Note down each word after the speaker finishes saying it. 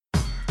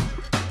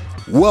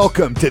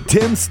Welcome to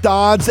Tim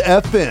Stodd's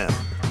FM,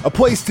 a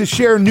place to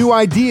share new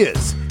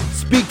ideas,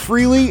 speak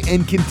freely,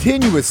 and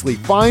continuously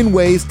find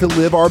ways to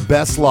live our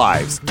best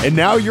lives. And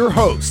now your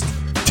host,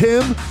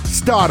 Tim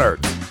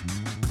Stoddard.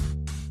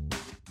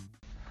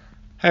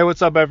 Hey,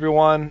 what's up,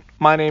 everyone?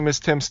 My name is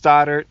Tim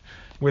Stoddard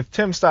with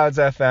Tim Stodd's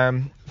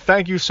FM.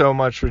 Thank you so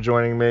much for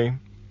joining me.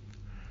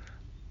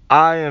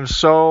 I am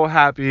so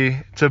happy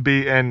to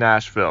be in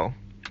Nashville.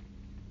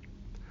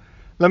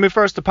 Let me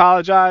first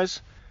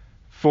apologize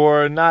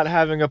for not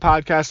having a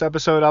podcast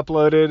episode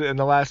uploaded in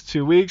the last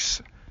 2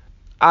 weeks.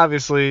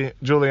 Obviously,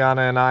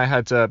 Juliana and I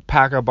had to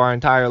pack up our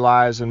entire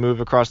lives and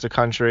move across the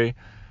country,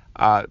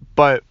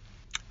 but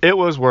it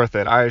was worth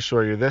it. I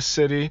assure you, this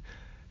city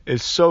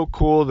is so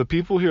cool. The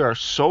people here are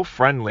so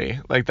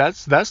friendly. Like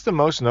that's the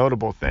most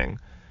notable thing.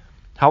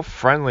 How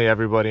friendly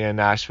everybody in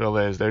Nashville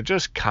is. They're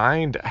just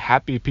kind,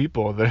 happy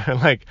people. They're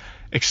like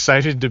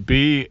excited to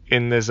be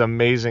in this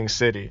amazing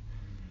city.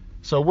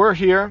 So we're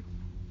here.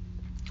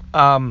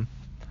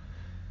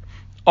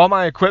 All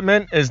my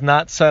equipment is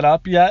not set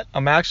up yet.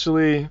 I'm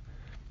actually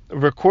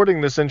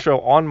recording this intro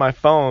on my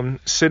phone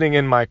sitting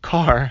in my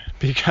car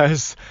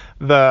because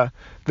the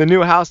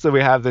new house that we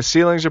have, the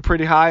ceilings are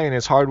pretty high and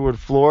it's hardwood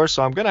floor,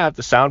 so I'm going to have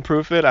to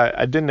soundproof it.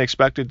 I didn't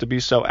expect it to be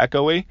so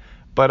echoey,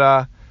 but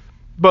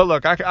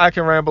look, I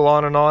can ramble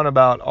on and on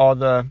about all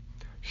the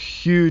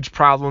huge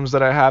problems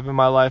that I have in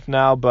my life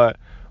now, but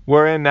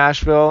we're in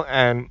Nashville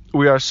and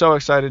we are so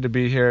excited to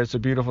be here. It's a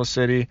beautiful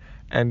city,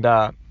 and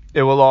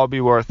it will all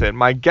be worth it.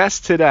 My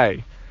guest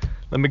today,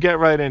 let me get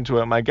right into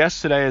it. My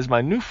guest today is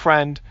my new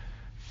friend,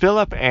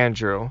 Philip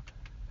Andrew.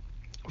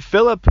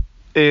 Philip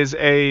is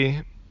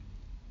a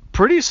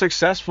pretty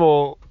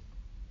successful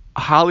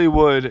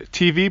Hollywood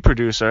TV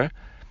producer.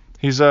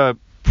 He's a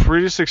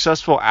pretty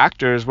successful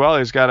actor as well.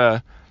 He's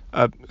got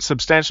a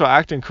substantial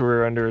acting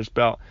career under his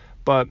belt.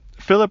 But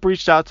Philip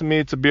reached out to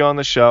me to be on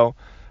the show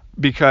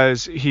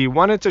because he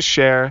wanted to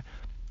share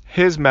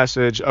his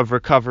message of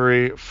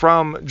recovery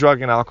from drug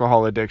and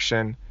alcohol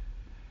addiction.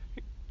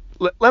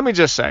 Let me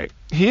just say,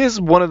 he is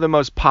one of the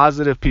most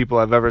positive people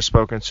I've ever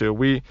spoken to.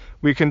 We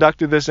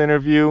conducted this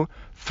interview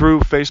through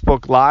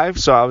Facebook Live,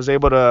 so I was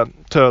able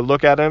to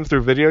look at him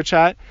through video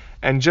chat,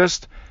 and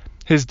just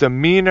his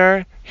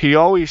demeanor, he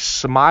always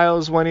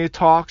smiles when he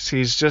talks.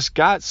 He's just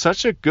got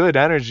such a good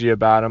energy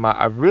about him.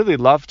 I really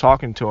love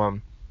talking to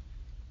him.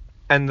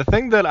 And the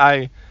thing that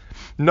I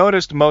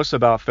noticed most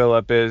about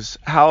Philip is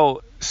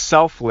how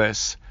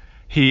selfless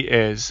he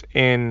is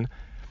in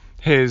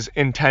his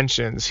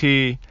intentions.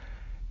 He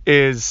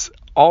is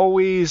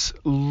always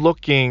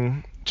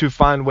looking to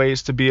find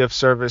ways to be of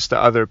service to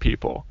other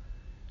people.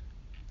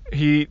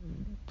 He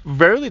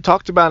rarely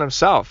talked about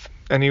himself,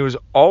 and he was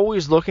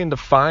always looking to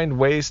find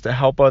ways to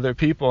help other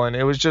people, and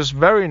it was just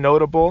very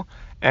notable,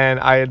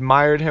 and I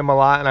admired him a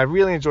lot, and I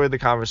really enjoyed the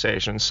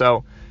conversation.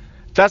 So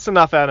that's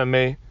enough out of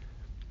me.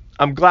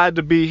 I'm glad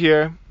to be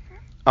here.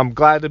 I'm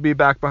glad to be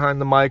back behind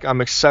the mic. I'm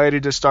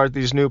excited to start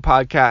these new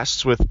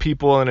podcasts with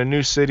people in a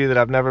new city that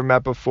I've never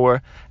met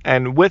before.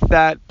 And with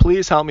that,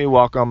 please help me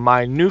welcome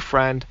my new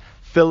friend,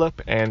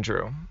 Philip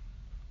Andrew.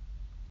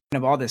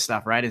 Of all this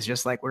stuff, right? It's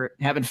just like we're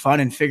having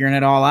fun and figuring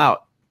it all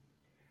out.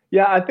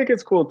 Yeah, I think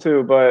it's cool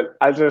too, but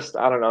I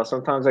don't know.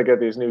 Sometimes I get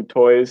these new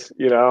toys,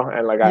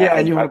 and like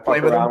I fuck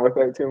around with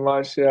it too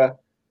much. Yeah.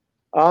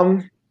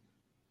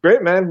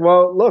 Great, man.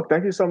 Well, look,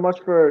 thank you so much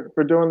for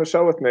doing the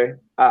show with me.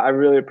 I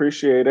really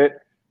appreciate it.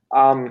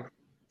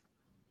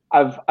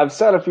 I've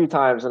said a few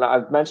times, and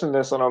I've mentioned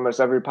this on almost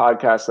every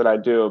podcast that I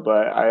do,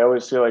 but I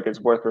always feel like it's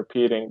worth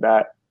repeating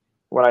that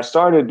when I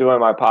started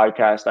doing my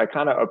podcast, I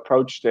kind of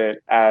approached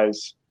it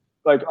as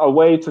like a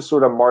way to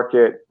sort of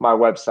market my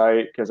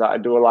website, because I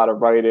do a lot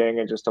of writing,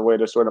 and just a way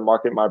to sort of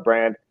market my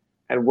brand.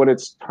 And what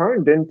it's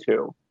turned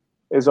into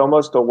is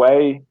almost a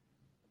way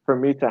for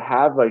me to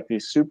have like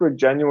these super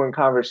genuine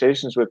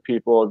conversations with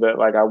people that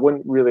like I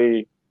wouldn't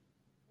really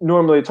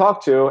normally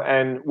talk to,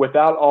 and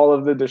without all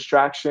of the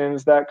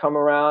distractions that come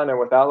around, and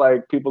without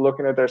like people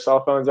looking at their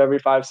cell phones every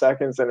 5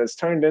 seconds. And it's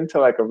turned into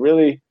like a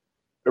really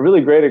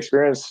great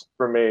experience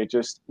for me,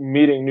 just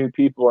meeting new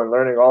people and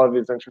learning all of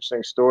these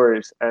interesting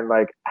stories, and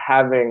like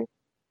having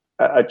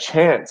a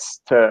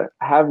chance to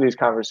have these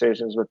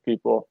conversations with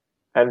people.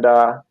 And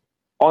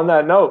on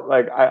that note,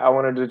 like I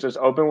wanted to just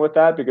open with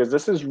that, because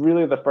this is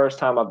really the first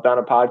time I've done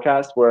a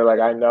podcast where like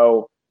I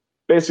know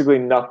basically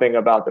nothing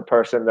about the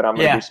person that I'm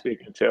going to be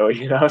speaking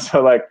to,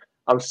 So like,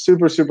 I'm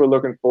super, super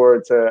looking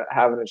forward to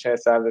having a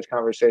chance to have this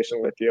conversation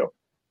with you.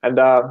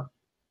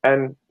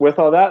 And with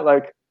all that,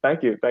 like,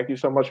 thank you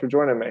so much for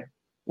joining me.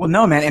 Well,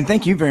 no, man. And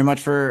thank you very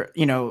much for,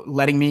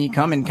 letting me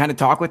come and kind of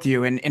talk with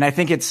you. And I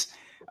think it's,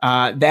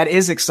 that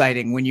is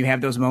exciting when you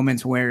have those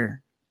moments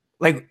where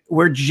like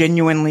we're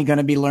genuinely going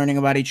to be learning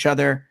about each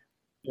other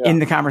in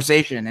the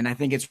conversation. And I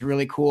think it's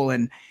really cool.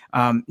 And,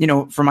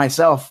 for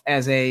myself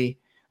as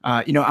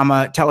I'm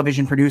a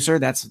television producer.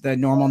 That's the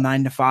normal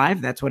 9 to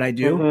 5. That's what I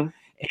do. Mm-hmm.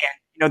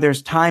 And,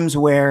 there's times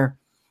where,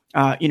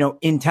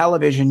 in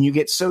television, you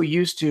get so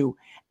used to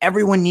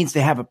everyone needs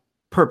to have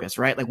purpose,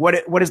 right? Like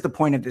what is the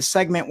point of this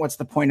segment? What's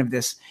the point of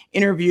this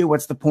interview?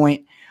 What's the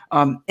point?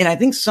 And I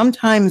think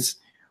sometimes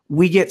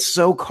we get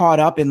so caught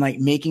up in like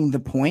making the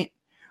point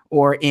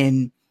or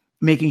in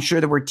making sure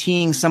that we're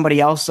teeing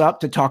somebody else up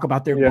to talk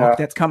about their book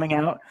that's coming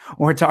out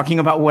or talking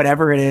about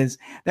whatever it is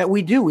that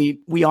we do.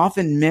 We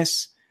often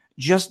miss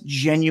just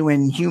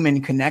genuine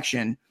human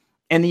connection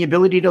and the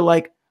ability to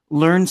like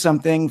learn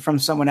something from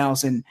someone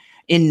else and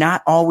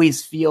not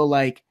always feel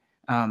like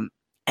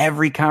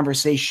every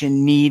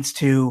conversation needs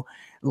to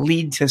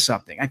lead to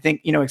something. I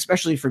think,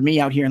 especially for me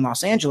out here in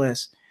Los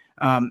Angeles,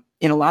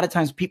 in a lot of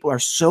times people are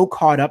so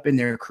caught up in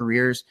their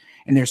careers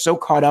and they're so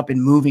caught up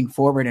in moving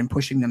forward and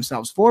pushing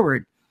themselves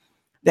forward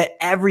that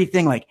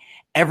everything, like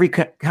every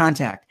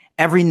contact,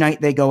 every night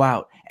they go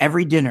out,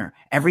 every dinner,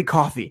 every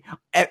coffee,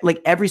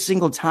 like every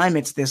single time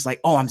it's this like,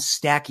 oh, I'm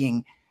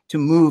stacking to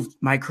move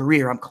my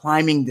career. I'm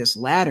climbing this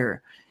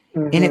ladder.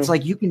 Mm-hmm. And it's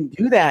like, you can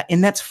do that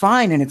and that's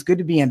fine. And it's good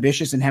to be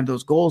ambitious and have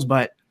those goals.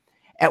 But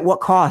at what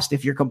cost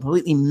if you're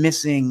completely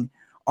missing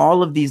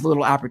all of these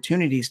little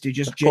opportunities to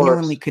just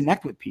genuinely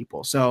connect with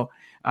people? So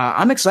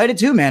I'm excited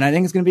too, man. I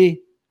think it's going to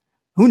be,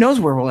 who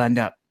knows where we'll end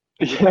up.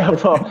 Yeah.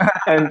 Well,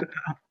 and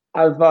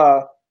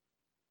I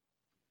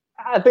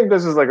think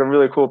this is like a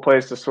really cool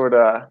place to sort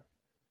of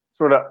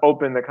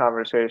open the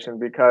conversation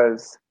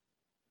because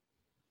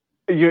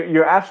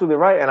you're absolutely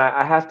right. And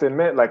I have to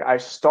admit, like I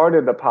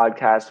started the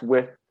podcast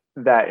with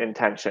that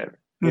intention,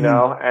 you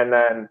know, and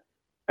then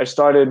I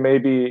started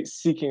maybe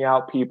seeking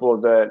out people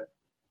that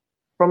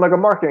from like a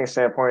marketing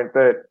standpoint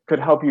that could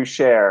help you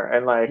share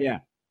and like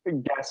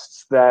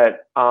guests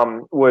that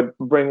would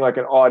bring like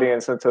an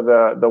audience into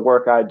the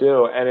work I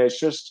do. And it's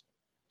just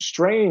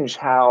strange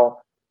how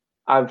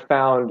I've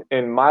found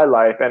in my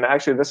life, and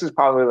actually this is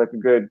probably like a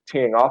good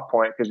teeing off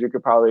point because you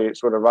could probably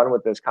sort of run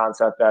with this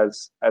concept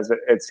as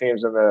it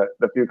seems in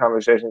the few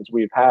conversations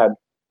we've had,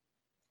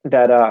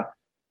 that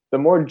the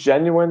more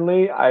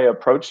genuinely I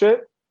approach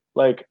it,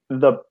 like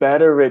the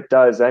better it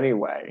does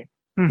anyway.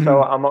 Mm-hmm.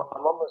 So I'm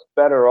almost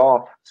better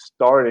off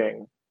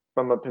starting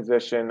from a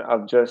position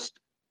of just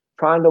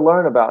trying to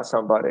learn about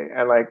somebody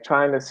and like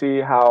trying to see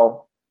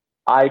how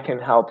I can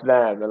help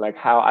them and like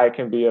how I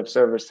can be of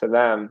service to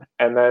them.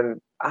 And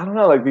then I don't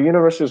know, like the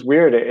universe is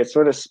weird. It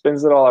sort of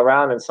spins it all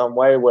around in some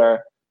way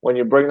where when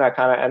you bring that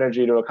kind of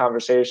energy to a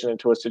conversation,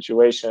 into a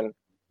situation,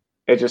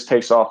 it just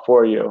takes off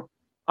for you.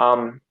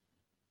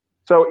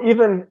 So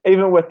even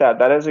with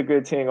that is a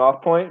good teeing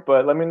off point,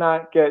 but let me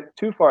not get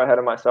too far ahead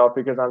of myself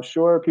because I'm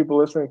sure people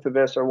listening to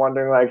this are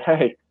wondering like,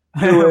 hey,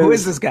 who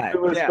is this guy?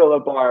 Who is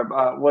Philip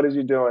Barb? What is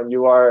you doing?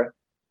 You are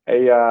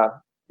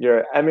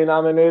you're Emmy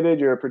nominated,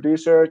 you're a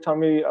producer. Tell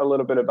me a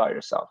little bit about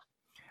yourself.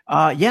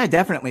 Yeah,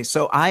 definitely.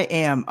 So I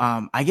am,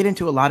 I get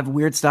into a lot of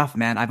weird stuff,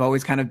 man. I've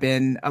always kind of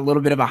been a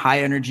little bit of a high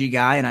energy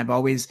guy and I've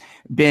always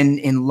been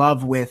in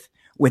love with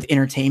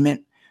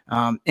entertainment.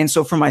 And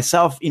so for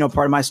myself,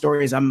 part of my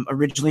story is I'm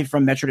originally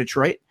from Metro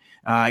Detroit.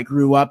 I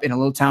grew up in a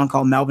little town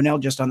called Melvinville,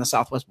 just on the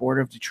southwest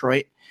border of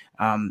Detroit.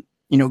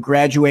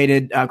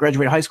 Graduated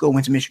high school,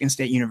 went to Michigan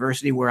State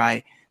University where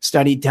I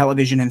studied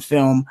television and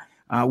film,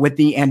 with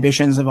the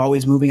ambitions of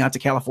always moving out to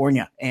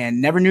California,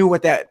 and never knew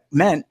what that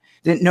meant.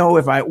 Didn't know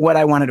what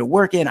I wanted to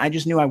work in. I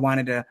just knew I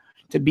wanted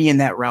to be in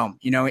that realm,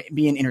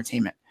 be in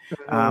entertainment.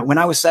 Mm-hmm. When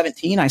I was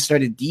 17, I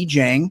started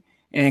DJing,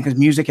 and because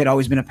music had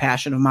always been a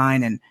passion of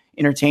mine and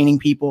entertaining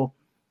people.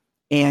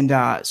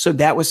 And so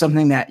that was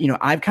something that,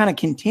 I've kind of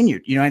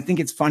continued. I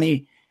think it's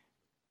funny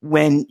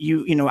when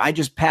I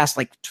just passed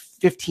like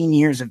 15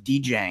 years of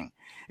DJing,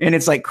 and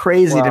it's like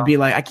crazy to be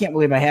like, I can't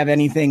believe I have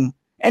anything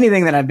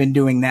that I've been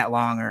doing that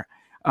long, or,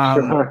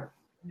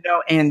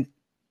 and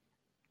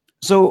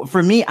so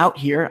for me out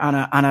here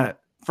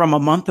from a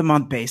month to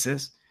month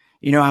basis,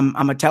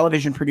 I'm a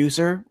television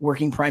producer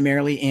working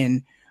primarily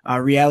in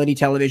reality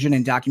television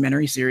and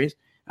documentary series.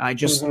 I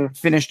just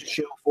finished a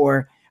show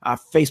for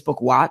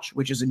Facebook Watch,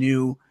 which is a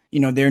new,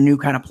 their new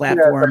kind of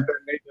platform. Yeah, it's like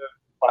their native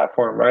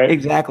platform, right?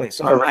 Exactly.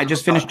 So I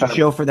just finished a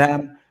show for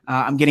them.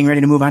 I'm getting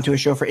ready to move on to a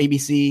show for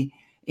ABC.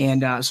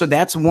 And so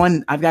that's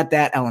one, I've got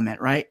that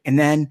element, right? And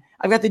then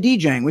I've got the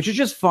DJing, which is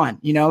just fun,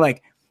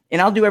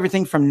 and I'll do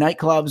everything from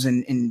nightclubs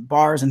and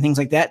bars and things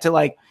like that to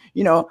like,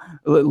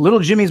 little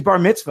Jimmy's bar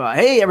mitzvah.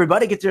 Hey,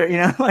 everybody get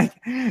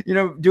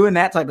to, doing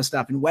that type of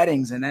stuff and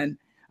weddings. And then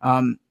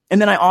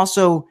I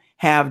also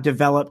have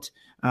developed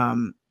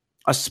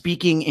a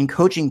speaking and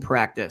coaching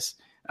practice.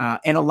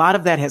 And a lot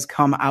of that has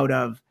come out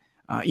of,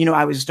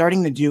 I was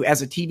starting to do,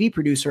 as a TV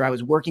producer, I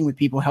was working with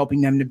people,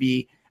 helping them to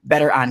be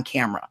better on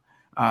camera.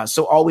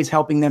 So always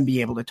helping them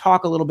be able to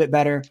talk a little bit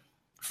better,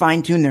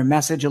 fine tune their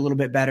message a little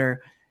bit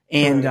better.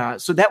 And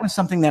so that was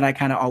something that I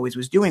kind of always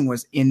was doing,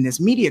 was in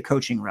this media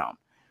coaching realm.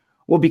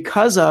 Well,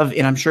 because of,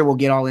 and I'm sure we'll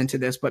get all into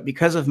this, but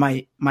because of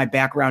my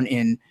background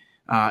in,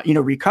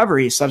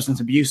 recovery, substance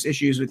abuse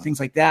issues with things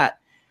like that,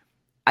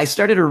 I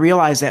started to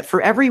realize that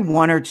for every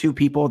one or two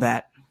people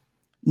that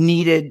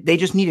they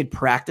just needed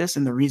practice,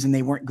 and the reason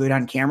they weren't good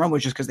on camera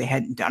was just because they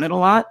hadn't done it a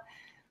lot.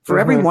 For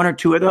every one or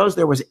two of those,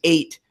 there was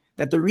 8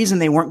 that the reason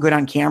they weren't good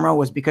on camera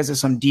was because of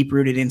some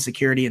deep-rooted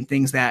insecurity and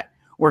things that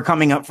were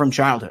coming up from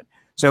childhood.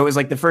 So it was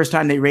like the first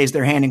time they raised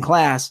their hand in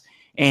class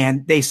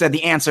and they said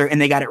the answer and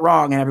they got it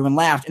wrong and everyone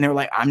laughed and they were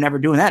like, I'm never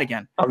doing that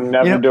again. I'm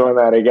never doing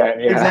that again.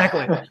 Yeah.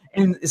 Exactly.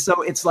 And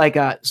so it's like,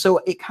 so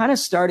it kind of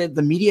started,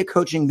 the media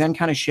coaching then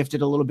kind of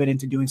shifted a little bit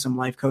into doing some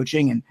life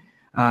coaching.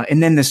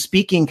 And then the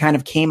speaking kind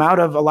of came out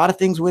of a lot of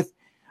things with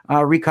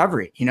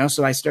recovery,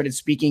 so I started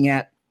speaking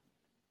at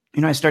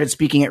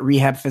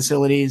rehab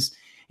facilities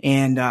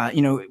and,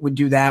 would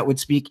do that, would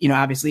speak,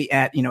 obviously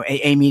at,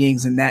 AA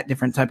meetings and that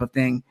different type of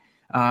thing.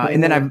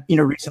 And then I've,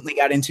 recently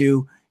got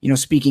into,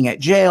 speaking at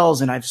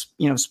jails, and I've,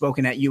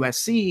 spoken at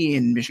USC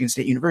and Michigan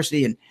State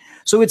University. And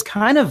so it's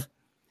kind of,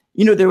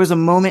 there was a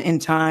moment in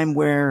time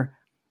where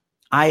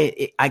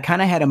I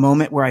kind of had a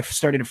moment where I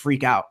started to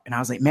freak out, and I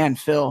was like, man,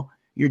 Phil,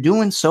 you're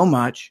doing so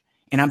much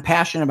and I'm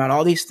passionate about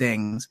all these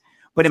things,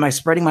 but am I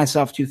spreading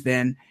myself too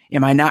thin?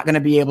 Am I not going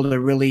to be able to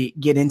really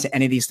get into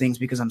any of these things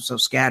because I'm so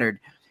scattered?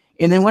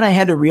 And then what I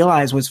had to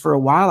realize was, for a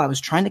while, I was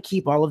trying to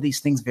keep all of these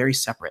things very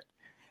separate.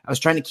 I was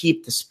trying to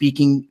keep the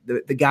speaking,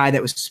 the guy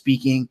that was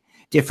speaking,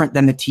 different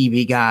than the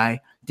TV guy,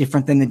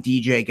 different than the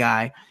DJ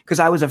guy, because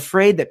I was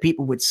afraid that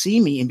people would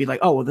see me and be like,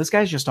 oh, well, this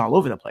guy's just all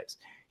over the place.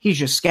 He's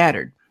just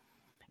scattered.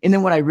 And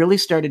then what I really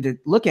started to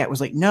look at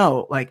was like,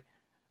 no, like,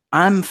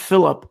 I'm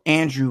Philip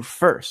Andrew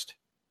first.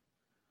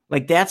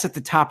 Like, that's at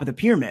the top of the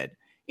pyramid.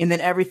 And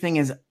then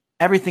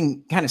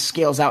everything kind of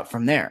scales out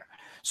from there.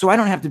 So I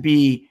don't have to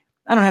be,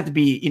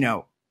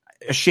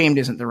 ashamed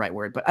isn't the right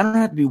word, but I don't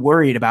have to be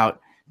worried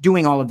about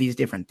doing all of these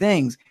different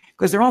things,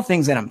 because they're all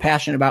things that I'm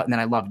passionate about and that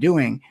I love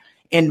doing.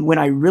 And when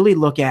I really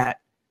look at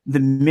the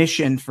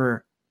mission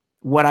for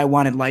what I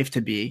wanted life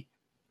to be,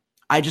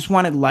 I just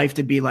wanted life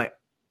to be like,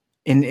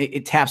 and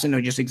it taps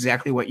into just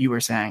exactly what you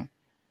were saying,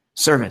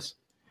 service.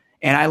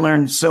 And I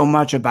learned so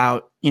much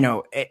about,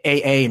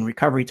 AA and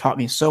recovery taught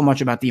me so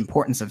much about the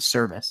importance of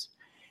service.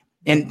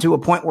 And to a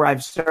point where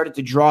I've started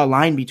to draw a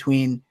line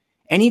between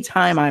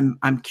anytime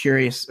I'm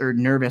curious or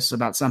nervous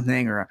about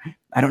something, or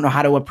I don't know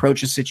how to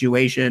approach a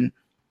situation,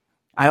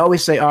 I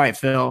always say, all right,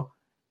 Phil,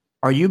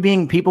 are you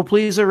being people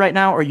pleaser right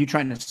now, or are you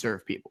trying to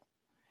serve people?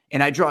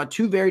 And I draw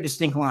two very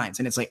distinct lines.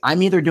 And it's like,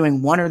 I'm either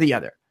doing one or the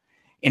other.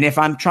 And if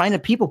I'm trying to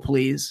people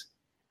please,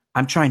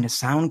 I'm trying to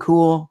sound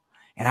cool,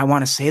 and I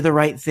want to say the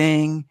right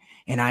thing,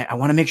 and I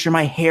want to make sure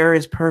my hair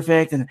is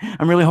perfect, and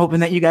I'm really hoping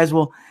that you guys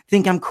will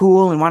think I'm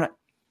cool and want to.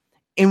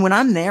 And when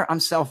I'm there, I'm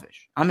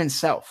selfish. I'm in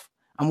self.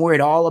 I'm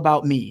worried all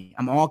about me.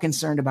 I'm all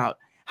concerned about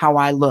how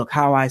I look,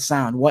 how I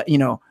sound,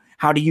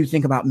 how do you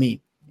think about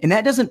me? And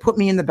that doesn't put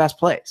me in the best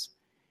place.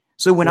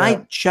 So when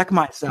I check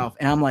myself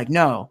and I'm like,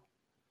 no,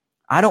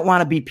 I don't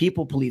want to be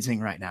people pleasing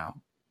right now.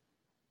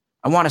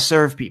 I want to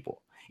serve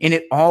people. And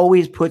it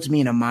always puts me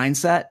in a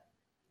mindset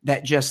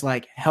that just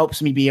like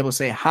helps me be able to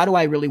say, how do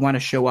I really want to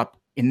show up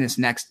in this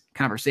next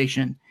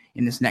conversation,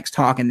 in this next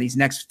talk, in these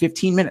next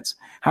 15 minutes?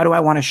 How do I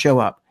want to show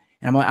up?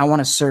 And I want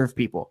to serve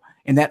people.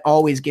 And that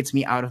always gets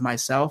me out of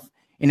myself.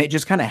 And it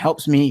just kind of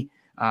helps me,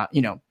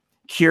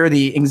 cure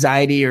the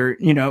anxiety or,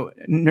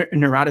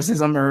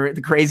 neuroticism or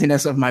the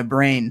craziness of my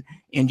brain,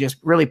 and just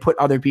really put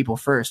other people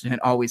first. And it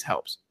always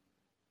helps.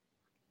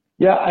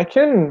 Yeah, I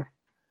can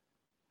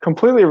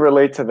completely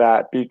relate to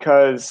that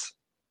because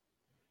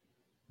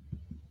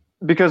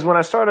when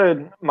I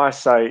started my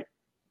site,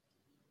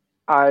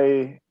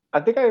 I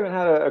think I even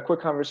had a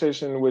quick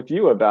conversation with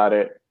you about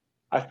it.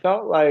 I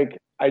felt like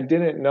I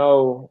didn't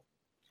know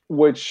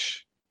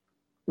which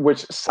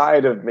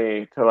side of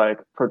me to like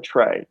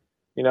portray,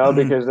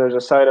 because there's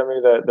a side of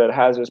me that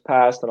has this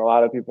past, and a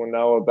lot of people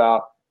know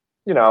about,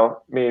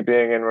 me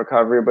being in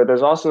recovery, but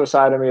there's also a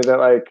side of me that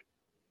like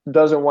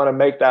doesn't want to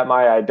make that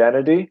my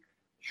identity.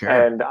 Sure.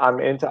 And I'm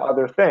into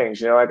other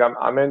things, like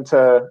I'm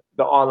into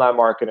the online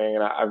marketing,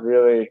 and I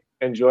really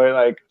enjoy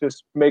like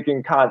just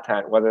making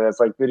content, whether that's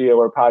like video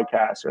or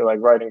podcasts or like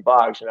writing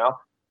blogs.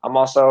 I'm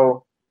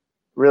also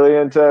really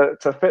into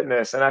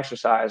fitness and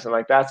exercise, and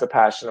like that's a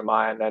passion of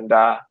mine. And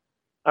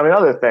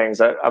other things.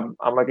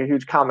 I'm like a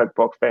huge comic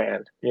book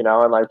fan,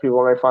 and like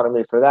people make fun of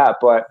me for that,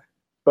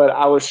 but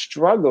I was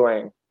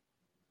struggling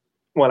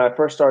when I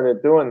first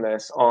started doing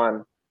this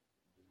on.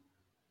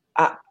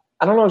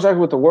 I don't know exactly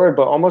what the word,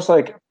 but almost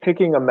like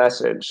picking a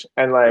message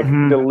and like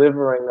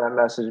delivering that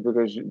message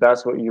because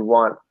that's what you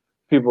want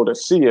people to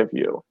see of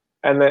you.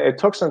 And then it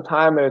took some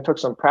time and it took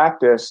some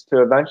practice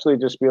to eventually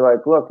just be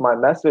like, look, my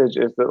message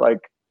is that like,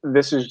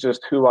 this is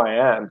just who I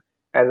am.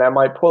 And that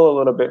might pull a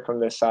little bit from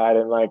this side.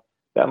 And like,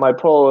 that might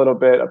pull a little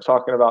bit of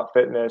talking about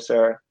fitness,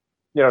 or,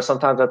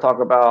 sometimes I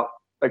talk about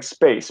like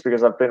space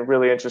because I've been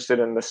really interested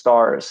in the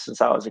stars since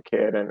I was a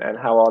kid and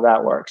how all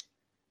that works.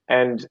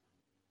 And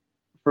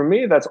for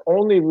me, that's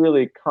only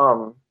really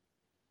come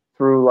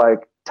through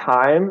like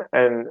time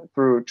and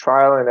through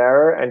trial and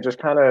error and just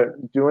kind of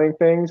doing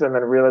things and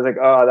then realizing,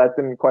 oh, that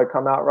didn't quite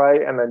come out right.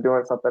 And then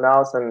doing something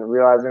else and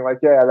realizing like,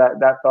 yeah,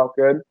 that felt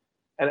good.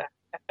 And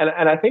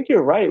I think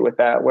you're right with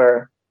that,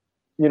 where,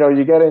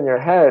 you get in your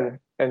head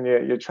and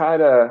you try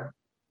to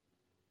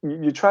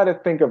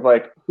think of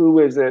like, who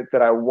is it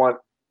that I want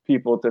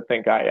people to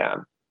think I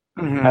am?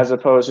 Mhm. as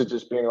opposed to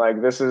just being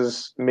like, this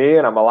is me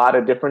and I'm a lot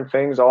of different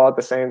things all at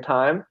the same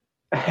time.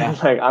 Yeah.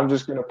 And like, I'm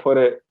just going to put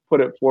it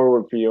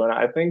forward for you. And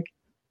I think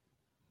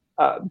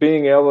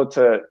being able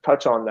to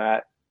touch on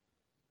that.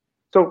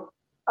 So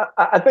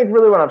I think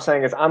really what I'm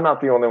saying is I'm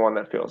not the only one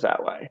that feels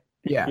that way.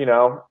 Yeah. You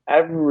know,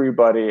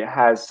 everybody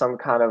has some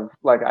kind of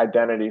like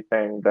identity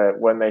thing that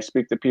when they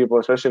speak to people,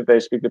 especially if they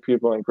speak to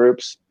people in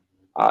groups,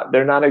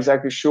 they're not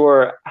exactly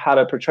sure how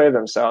to portray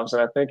themselves.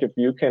 And I think if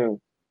you can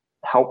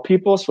help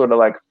people sort of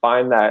like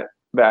find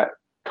that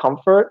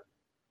comfort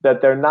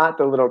that they're not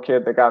the little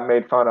kid that got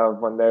made fun of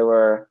when they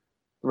were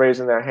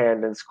raising their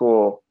hand in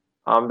school,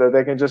 that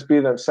they can just be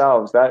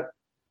themselves.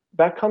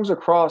 That comes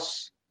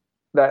across,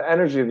 that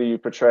energy that you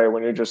portray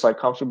when you're just like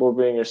comfortable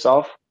being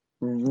yourself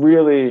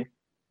really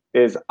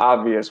is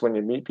obvious when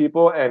you meet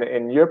people. And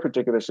in your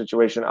particular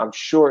situation, I'm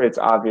sure it's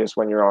obvious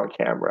when you're on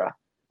camera,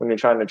 when you're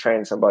trying to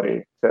train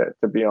somebody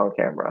to be on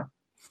camera.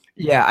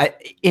 Yeah,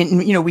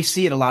 we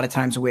see it a lot of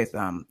times with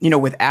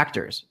with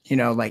actors.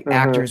 Like Mm-hmm.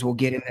 actors will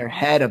get in their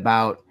head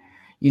about,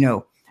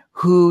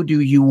 who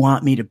do you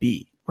want me to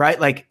be? Right?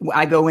 Like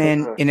I go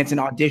in Mm-hmm. and it's an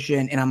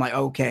audition and I'm like,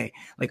 okay,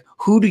 like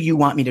who do you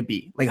want me to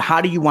be? Like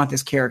how do you want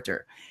this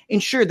character?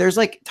 And sure, there's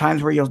like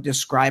times where you'll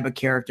describe a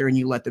character and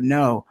you let them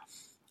know.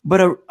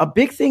 But a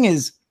big thing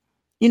is,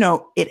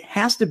 it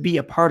has to be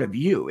a part of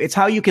you. It's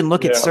how you can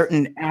look at Yeah.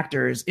 certain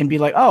actors and be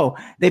like, oh,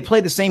 they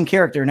play the same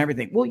character and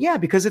everything. Well, yeah,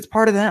 because it's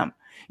part of them.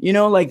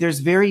 Like there's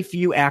very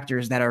few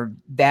actors that are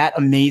that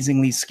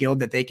amazingly skilled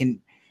that they can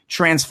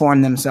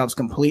transform themselves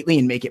completely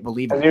and make it And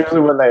believable.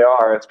 usually when they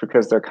are, it's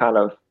because they're kind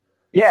of out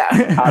Yeah,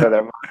 of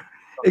their mind.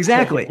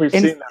 exactly. We've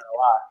And seen that a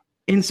lot.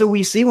 and so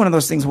we see one of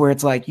those things where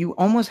it's like you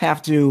almost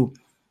have to.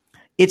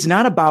 It's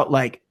not about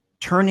like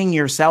turning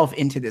yourself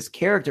into this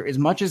character as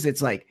much as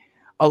it's like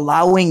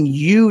allowing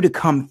you to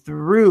come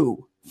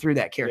through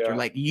that character, Yeah.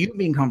 like you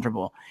being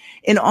comfortable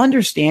and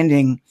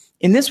understanding.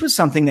 And this was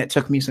something that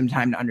took me some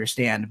time to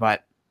understand,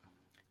 but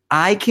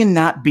I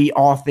cannot be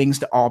all things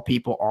to all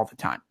people all the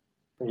time.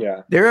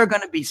 Yeah. There are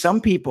going to be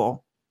some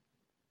people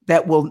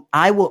that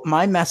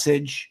my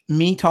message,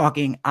 me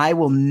talking, I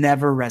will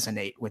never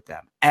resonate with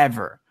them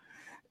ever.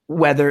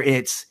 Whether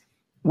it's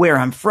where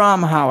I'm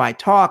from, how I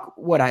talk,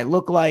 what I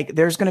look like,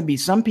 there's going to be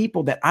some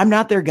people that I'm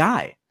not their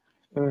guy.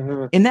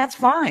 Mm-hmm. And that's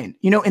fine.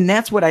 And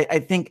that's what I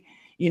think,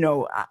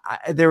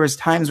 there was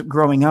times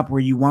growing up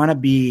where you want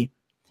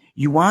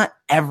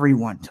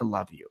everyone to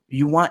love you.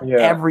 You want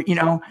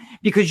Yeah.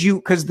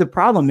 because the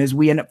problem is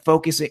we end up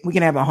focusing. We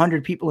can have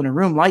 100 people in a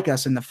room like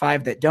us and the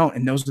 5 that don't.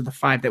 And those are the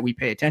 5 that we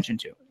pay attention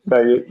to.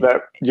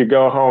 That you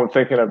go home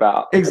thinking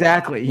about.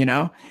 Exactly.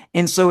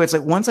 And so it's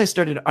like, once I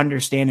started to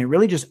understand and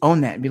really just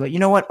own that and be like, you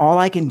know what, all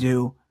I can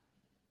do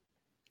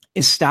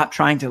is stop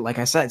trying to, like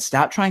I said,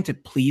 stop trying to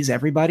please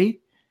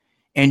everybody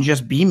and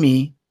just be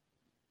me,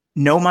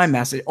 know my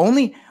message,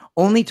 only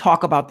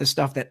talk about the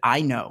stuff that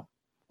I know,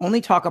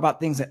 only talk about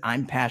things that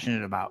I'm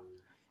passionate about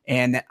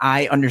and that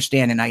I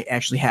understand and I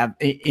actually have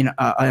an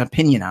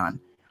opinion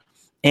on.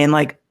 And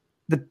like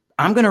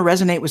I'm going to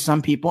resonate with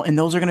some people and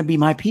those are going to be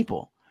my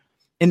people.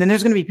 And then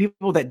there's going to be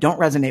people that don't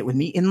resonate with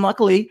me. And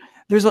luckily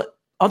there's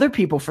other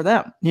people for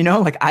them,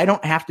 like I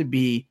don't have to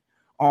be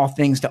all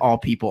things to all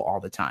people all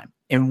the time.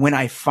 And when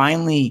I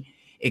finally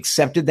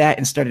accepted that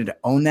and started to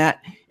own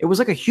that, it was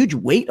like a huge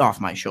weight off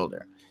my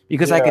shoulder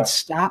because I Yeah. could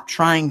stop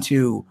trying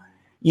to,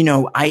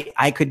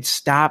 I could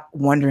stop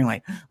wondering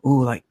like,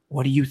 ooh, like,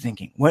 what are you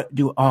thinking?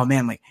 Oh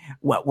man, like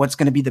what's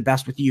going to be the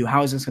best with you?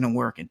 How is this going to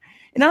work? And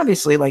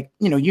obviously like,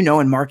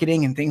 in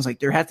marketing and things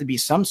like you have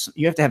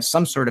to have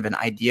some sort of an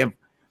idea of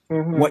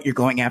Mm-hmm. what you're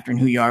going after and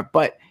who you are.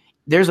 But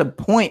there's a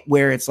point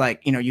where it's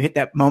like, you hit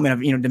that moment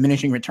of,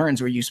 diminishing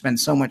returns where you spend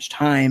so much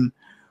time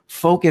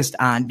focused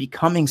on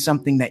becoming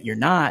something that you're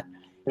not.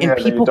 And Yeah,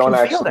 that you people don't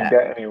can feel actually that.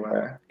 get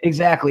anywhere.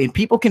 Exactly. And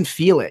people can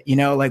feel it,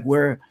 like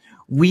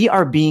we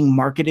are being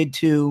marketed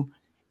to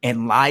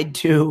and lied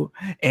to,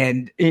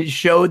 and it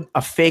showed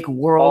a fake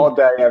world All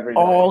day, every day.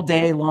 all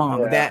day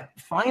long. Yeah. That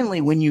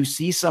finally, when you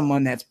see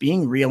someone that's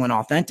being real and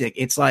authentic,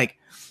 it's like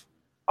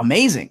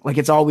amazing. Like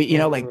it's all we,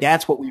 like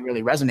that's what we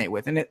really resonate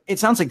with. And it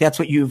sounds like that's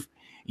what you've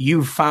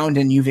found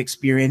and you've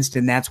experienced.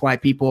 And that's why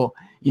people,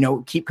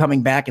 keep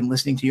coming back and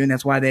listening to you. And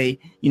that's why they,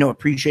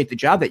 appreciate the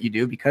job that you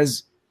do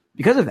because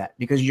of that,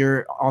 because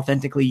you're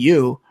authentically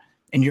you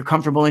and you're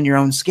comfortable in your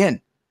own skin,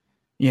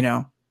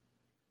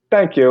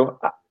 Thank you.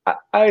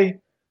 I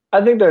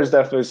think there's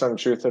definitely some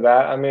truth to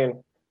that. I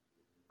mean,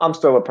 I'm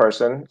still a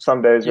person.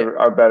 Some days Yeah.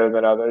 are better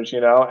than others,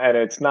 and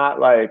it's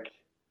not like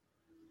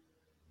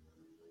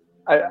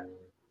I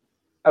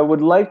I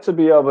would like to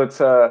be able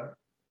to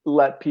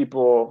let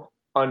people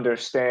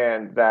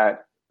understand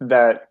that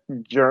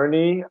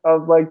journey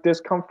of like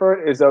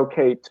discomfort is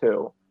okay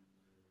too.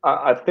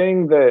 A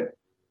thing that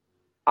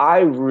I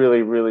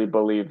really, really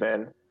believe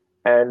in,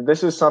 and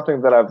this is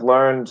something that I've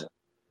learned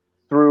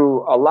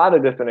through a lot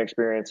of different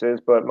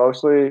experiences, but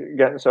mostly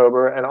getting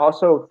sober and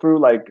also through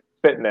like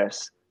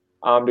fitness,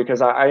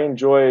 because I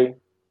enjoy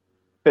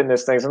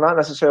fitness things. I'm not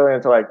necessarily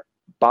into like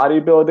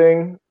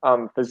bodybuilding,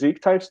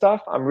 physique type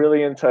stuff. I'm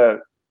really into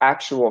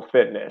actual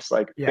fitness,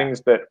 like Yeah.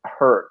 things that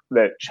hurt,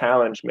 that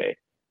challenge me.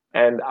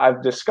 And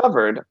I've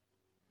discovered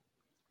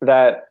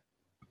that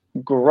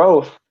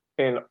growth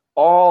in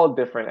all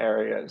different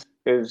areas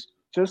is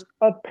just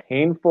a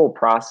painful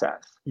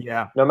process.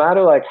 Yeah. No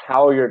matter like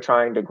how you're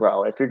trying to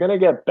grow, if you're going to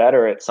get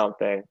better at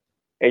something,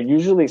 it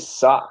usually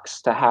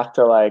sucks to have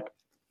to like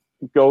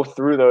go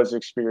through those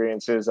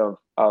experiences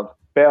of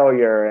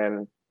failure.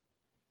 And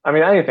I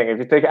mean, anything. If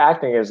you take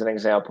acting as an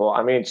example,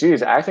 I mean,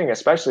 geez, acting,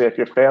 especially if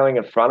you're failing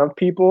in front of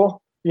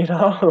people,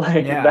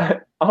 like Yeah.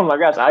 that. Oh my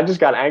gosh, I just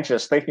got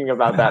anxious thinking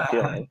about that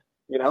feeling,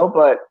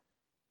 But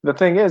the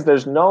thing is,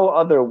 there's no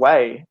other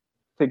way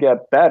to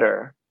get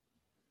better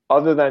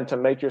other than to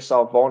make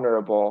yourself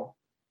vulnerable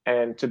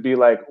and to be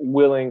like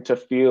willing to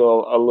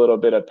feel a little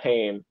bit of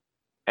pain.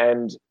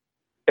 And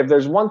if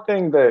there's one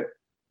thing that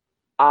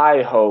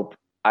I hope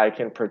I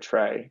can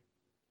portray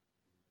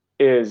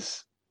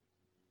is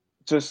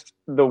just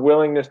the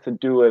willingness to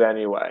do it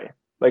anyway.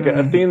 Like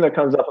a theme that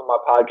comes up in my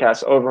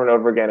podcast over and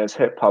over again is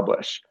hit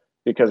publish,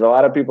 because a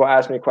lot of people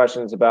ask me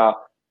questions about,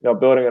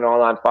 building an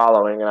online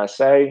following. And I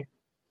say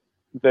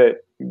that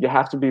you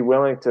have to be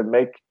willing to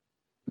make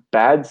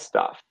bad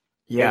stuff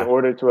in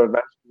order to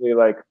eventually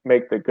like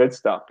make the good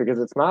stuff, because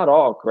it's not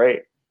all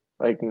great.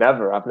 Like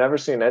I've never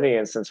seen any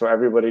instance where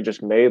everybody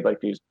just made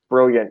like these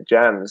brilliant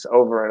gems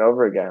over and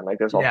over again. Like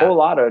there's a whole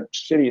lot of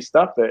shitty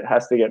stuff that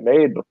has to get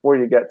made before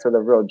you get to the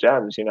real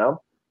gems,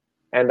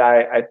 And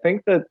I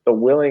think that the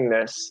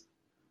willingness,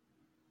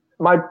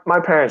 my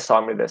parents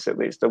taught me this, at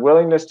least, the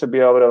willingness to be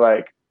able to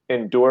like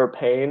endure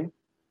pain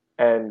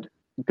and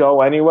go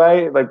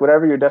anyway, like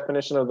whatever your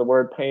definition of the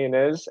word pain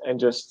is, and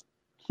just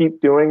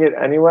keep doing it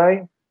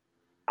anyway.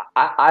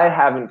 I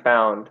haven't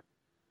found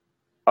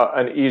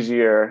an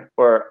easier,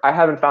 or I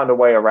haven't found a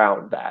way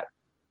around that,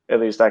 at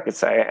least I could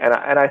say. And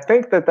I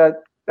think that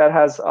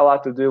has a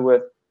lot to do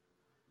with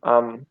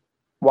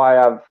why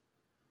I've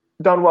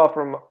done well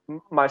for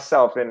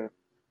myself. And,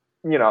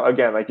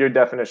 again, like your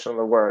definition of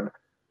the word,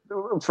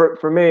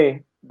 for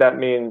me, that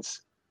means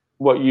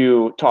what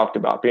you talked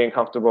about, being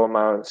comfortable in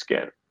my own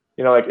skin.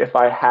 Like if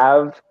I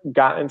have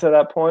gotten to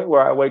that point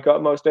where I wake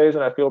up most days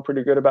and I feel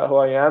pretty good about who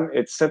I am,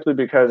 it's simply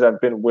because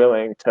I've been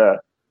willing to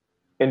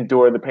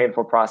endure the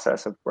painful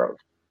process of growth.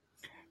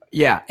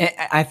 Yeah.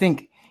 I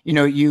think,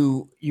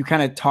 you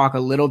kind of talk a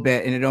little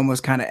bit, and it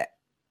almost kind of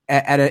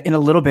in a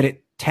little bit,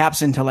 it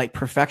taps into like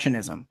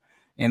perfectionism,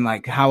 and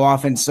like how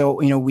often,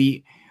 so,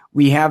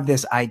 we have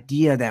this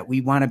idea that we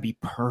want to be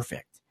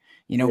perfect.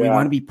 We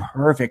want to be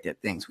perfect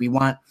at things. We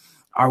want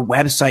our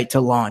website to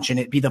launch and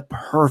it be the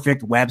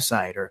perfect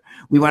website, or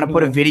we want to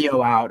put a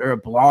video out or a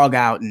blog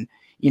out. And,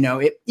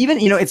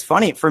 it's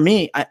funny for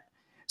me.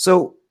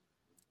 So,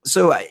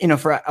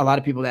 for a lot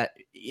of people that,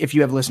 if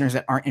you have listeners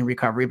that aren't in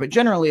recovery, but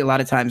generally a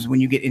lot of times when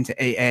you get into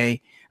AA,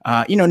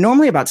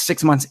 normally about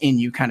 6 months in,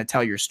 you kind of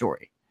tell your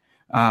story.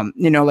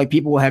 Like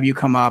people will have you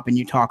come up and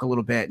you talk a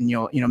little bit, and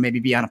you'll, maybe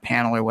be on a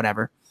panel or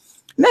whatever.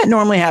 And that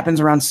normally happens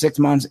around 6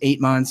 months,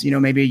 8 months,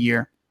 maybe a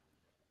year.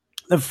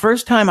 The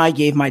first time I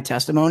gave my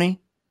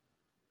testimony,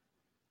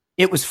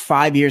 it was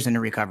 5 years into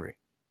recovery.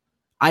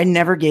 I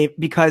never gave,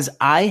 because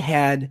I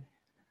had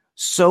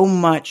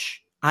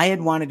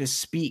wanted to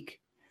speak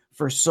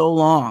for so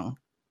long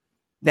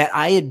that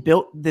I had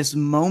built this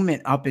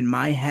moment up in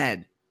my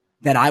head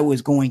that I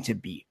was going to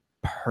be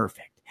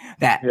perfect,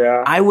 that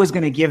I was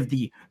going to give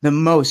the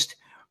most,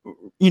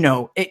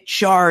 it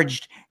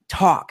charged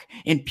talk,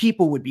 and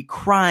people would be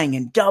crying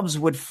and doves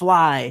would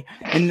fly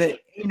and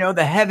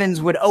the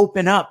heavens would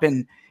open up.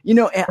 And,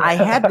 I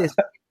had this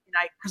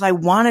because I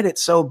wanted it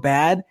so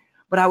bad,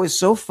 but I was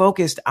so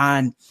focused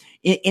on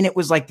it. And it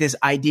was like this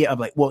idea of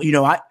like, well,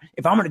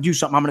 if I'm going to do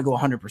something, I'm going to go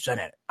 100% at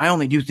it. I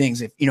only do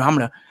things if,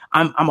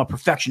 I'm a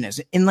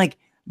perfectionist, and like,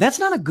 that's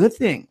not a good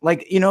thing.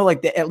 Like,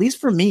 at least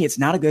for me, it's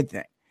not a good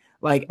thing.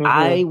 Like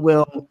I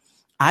will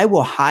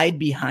hide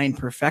behind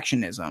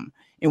perfectionism.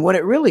 And what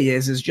it really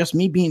is just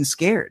me being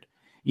scared.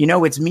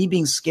 It's me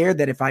being scared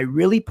that if I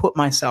really put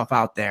myself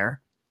out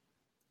there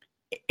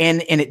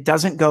and it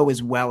doesn't go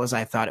as well as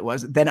I thought it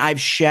was, then I've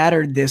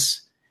shattered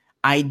this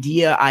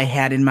idea I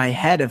had in my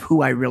head of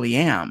who I really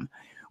am.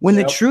 When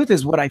the truth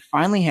is, what I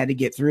finally had to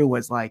get through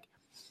was like,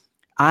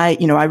 I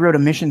wrote a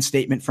mission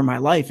statement for my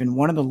life. And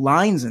one of the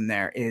lines in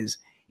there is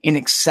in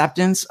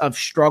acceptance of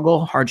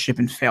struggle, hardship,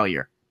 and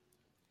failure.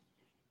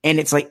 And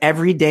it's like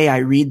every day I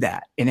read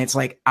that, and it's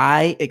like,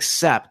 I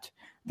accept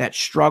that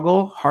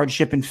struggle,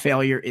 hardship, and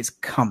failure is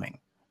coming,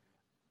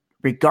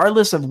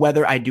 regardless of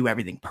whether I do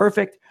everything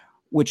perfect,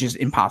 which is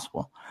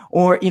impossible.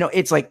 Or,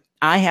 it's like,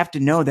 I have to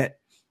know that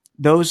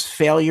those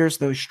failures,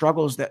 those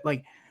struggles, that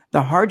like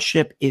the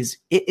hardship is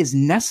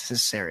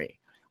necessary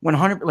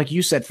 100%, like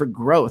you said, for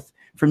growth,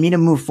 for me to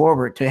move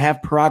forward, to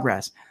have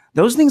progress.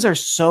 Those things are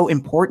so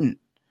important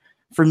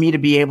for me to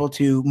be able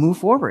to move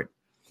forward.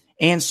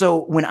 And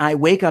so when I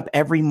wake up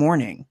every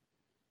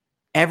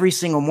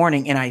single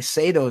morning, and I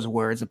say those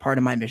words, a part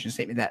of my mission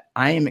statement, that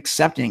I am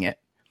accepting it.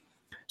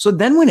 So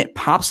then when it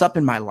pops up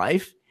in my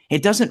life,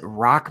 it doesn't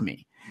rock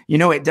me.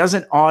 It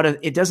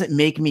doesn't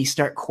make me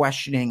start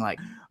questioning like,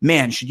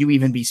 man, should you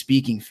even be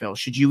speaking, Phil?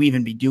 Should you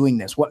even be doing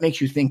this? What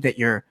makes you think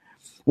that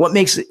what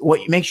makes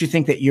you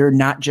think that you're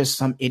not just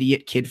some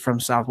idiot kid from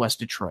Southwest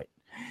Detroit?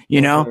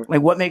 You know,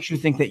 like what makes you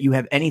think that you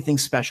have anything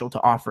special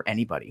to offer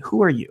anybody?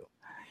 Who are you?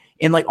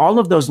 And like all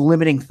of those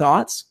limiting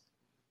thoughts,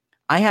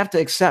 I have to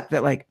accept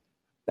that like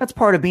that's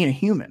part of being a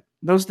human.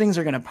 Those things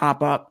are going to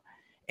pop up,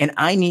 and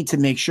I need to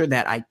make sure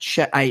that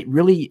I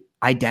really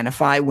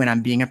identify when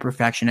I'm being a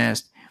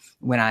perfectionist,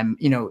 when I'm,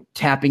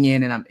 tapping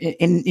in and I'm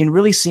in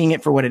really seeing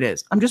it for what it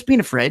is. I'm just being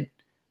afraid.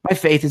 My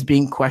faith is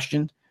being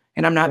questioned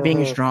and I'm not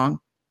being strong.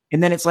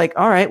 And then it's like,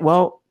 all right,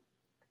 well,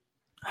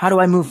 how do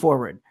I move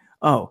forward?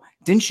 Oh,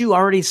 didn't you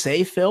already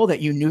say, Phil,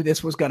 that you knew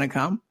this was going to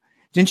come?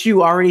 Didn't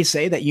you already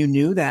say that you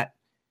knew that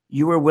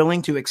you were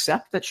willing to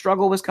accept that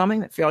struggle was coming,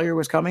 that failure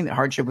was coming, that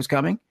hardship was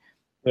coming?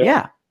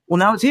 Yeah. Well,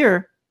 now it's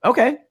here.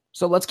 Okay.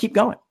 So let's keep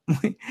going.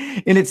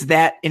 And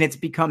it's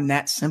become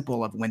that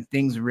simple of when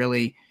things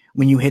really,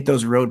 when you hit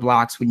those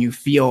roadblocks, when you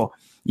feel,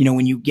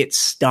 when you get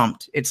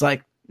stumped, it's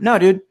like, no,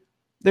 dude,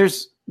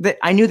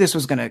 I knew this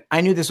was going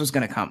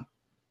to come.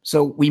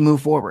 So we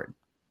move forward.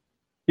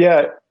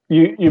 Yeah.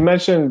 You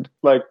mentioned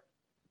like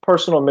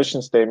personal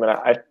mission statement.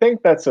 I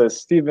think that's a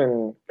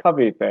Stephen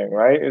Covey thing,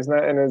 right? Isn't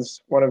that in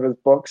one of his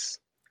books?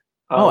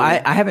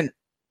 I haven't,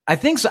 I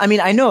think so. I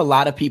mean, I know a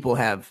lot of people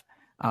have,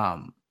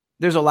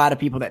 there's a lot of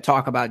people that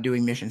talk about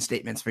doing mission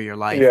statements for your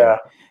life. Yeah.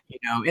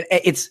 And,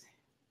 it's,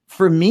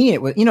 for me,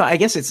 it was, I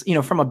guess it's,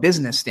 from a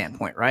business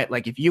standpoint, right?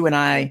 Like if you and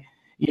I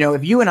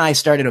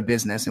started a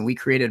business and we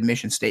created a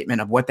mission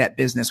statement of what that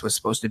business was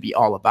supposed to be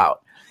all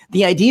about.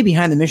 The idea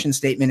behind the mission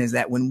statement is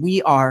that when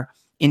we are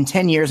in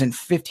 10 years and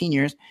 15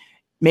 years,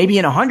 maybe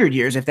in 100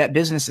 years, if that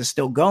business is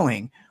still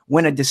going,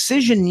 when a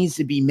decision needs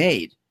to be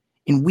made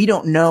and we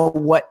don't know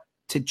what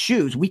to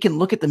choose, we can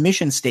look at the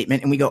mission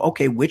statement and we go,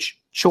 okay, which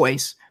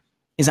choice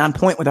is on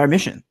point with our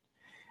mission?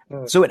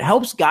 So it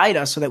helps guide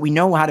us so that we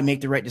know how to make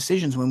the right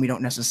decisions when we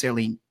don't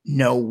necessarily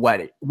know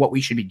what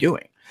we should be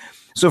doing.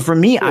 So for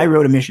me, I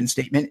wrote a mission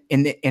statement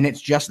and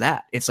it's just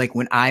that. It's like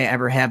when I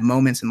ever have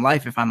moments in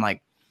life, if I'm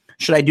like,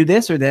 should I do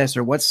this,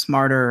 or what's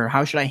smarter, or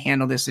how should I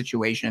handle this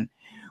situation?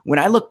 When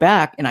I look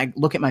back and I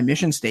look at my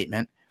mission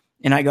statement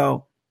and I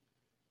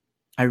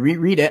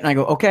reread it and I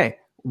go, okay,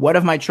 what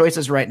of my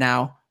choices right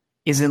now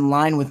is in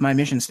line with my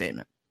mission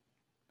statement?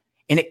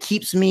 And it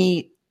keeps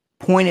me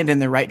pointed in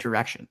the right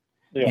direction.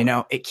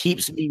 Yeah. It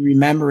keeps me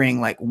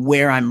remembering like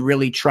where I'm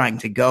really trying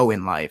to go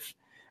in life.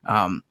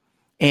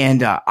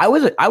 And I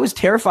was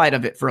terrified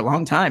of it for a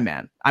long time,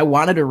 man. I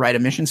wanted to write a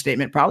mission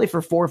statement probably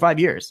for 4 or 5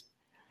 years.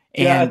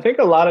 And I think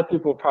a lot of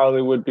people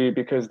probably would be,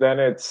 because then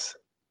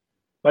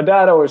my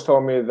dad always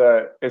told me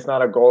that it's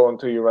not a goal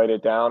until you write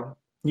it down.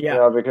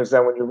 Yeah. Because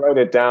then when you write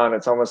it down,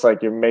 it's almost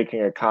like you're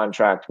making a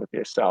contract with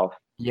yourself.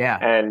 Yeah.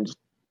 And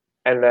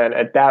then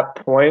at that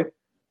point,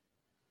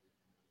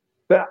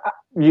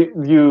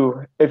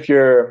 you if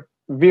you're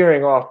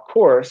veering off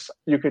course,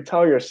 you could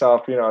tell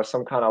yourself,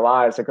 some kind of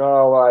lies like,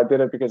 oh, well, I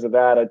did it because of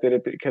that. I did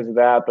it because of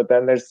that. But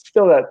then there's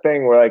still that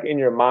thing where like in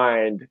your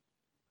mind,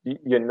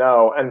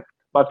 and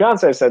my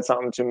fiance said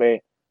something to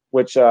me,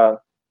 which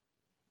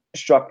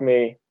struck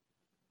me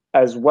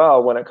as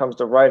well when it comes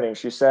to writing.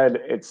 She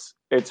said,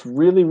 it's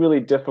really, really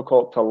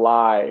difficult to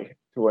lie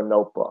to a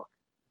notebook.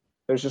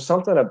 There's just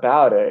something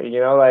about it,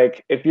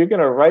 like if you're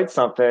going to write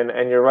something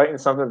and you're writing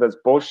something that's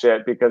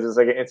bullshit because it's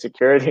like an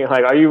insecurity,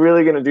 like, are you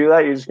really going to do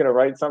that? You're just going to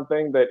write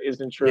something that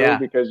isn't true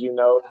because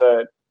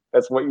that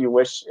that's what you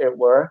wish it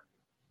were.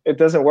 It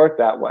doesn't work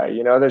that way.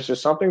 There's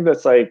just something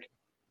that's like,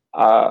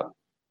 I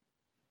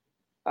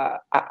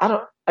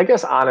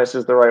guess honest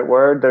is the right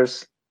word.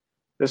 There's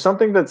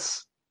something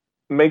that's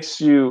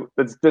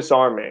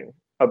disarming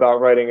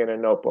about writing in a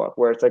notebook,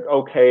 where it's like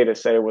okay to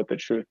say what the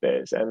truth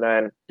is. And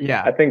then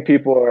I think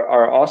people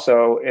are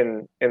also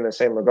in the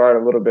same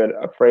regard a little bit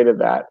afraid of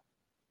that.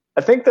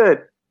 I think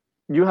that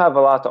you have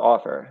a lot to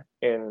offer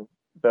in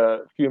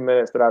the few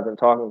minutes that I've been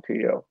talking to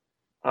you.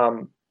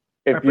 I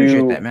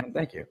appreciate that, man.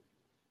 Thank you.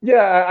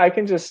 Yeah, I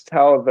can just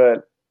tell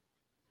that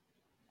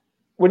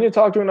when you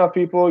talk to enough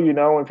people,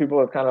 when people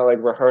have kind of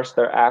like rehearsed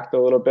their act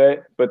a little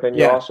bit, but then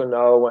you also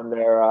know when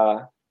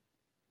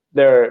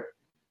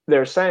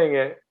they're saying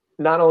it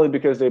not only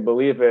because they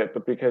believe it,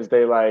 but because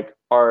they like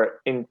are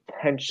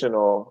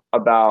intentional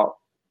about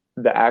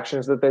the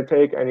actions that they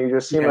take. And you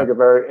just seem like a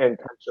very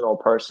intentional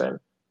person.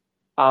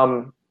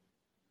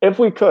 If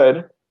we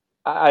could,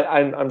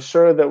 I'm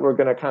sure that we're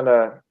going to kind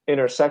of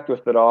intersect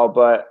with it all,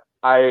 but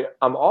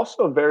I'm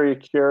also very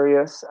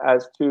curious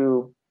as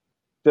to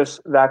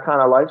just that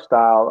kind of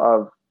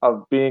lifestyle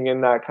of being in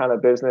that kind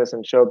of business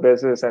and show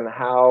business, and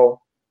how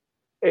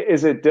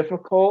is it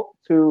difficult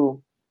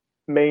to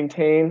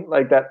maintain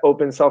like that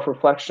open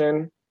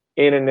self-reflection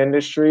in an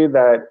industry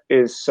that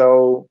is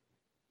so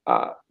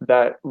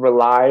that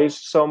relies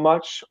so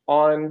much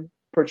on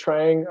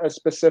portraying a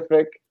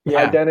specific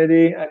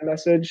identity and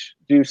message?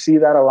 Do you see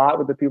that a lot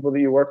with the people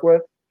that you work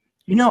with?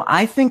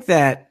 I think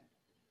that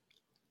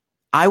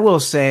I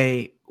will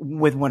say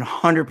with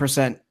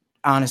 100%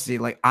 honestly,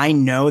 like I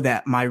know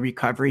that my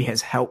recovery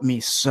has helped me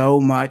so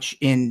much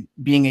in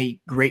being a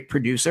great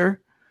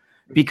producer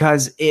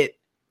because it,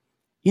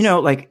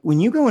 like when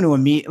you go into a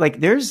meet,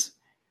 like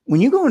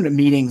when you go into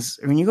meetings,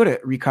 when you go to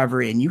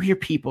recovery and you hear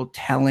people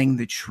telling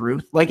the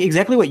truth, like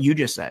exactly what you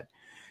just said,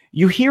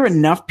 you hear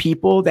enough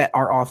people that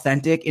are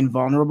authentic and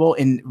vulnerable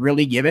and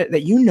really give it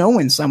that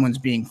when someone's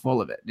being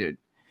full of it, dude,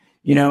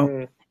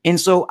 And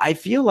so I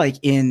feel like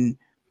in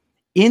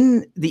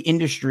the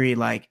industry,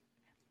 like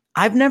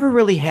I've never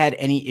really had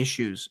any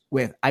issues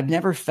with, I've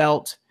never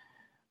felt,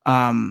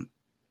 a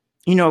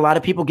lot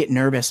of people get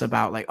nervous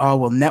about like, oh,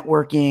 well,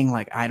 networking,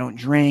 like I don't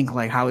drink,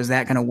 like how is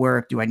that going to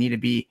work? Do I need to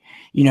be,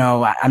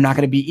 I'm not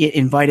going to be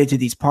invited to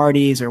these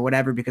parties or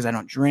whatever because I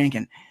don't drink.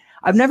 And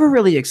I've never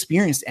really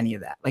experienced any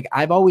of that. Like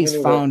I've always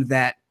found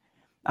that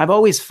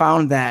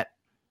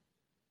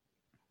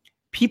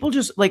people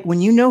just like,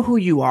 when you know who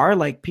you are,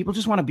 like people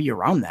just want to be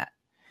around that,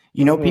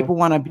 people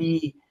want to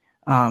be,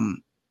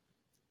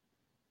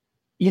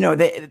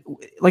 they,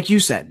 like you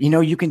said,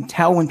 you can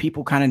tell when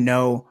people kind of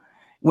know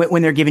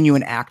when they're giving you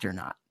an act or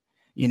not,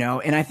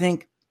 and I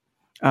think,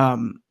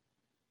 I've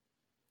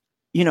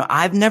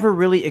never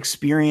really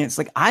experienced,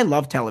 like, I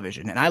love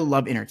television and I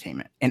love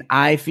entertainment. And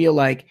I feel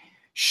like,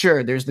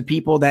 sure, there's the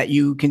people that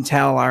you can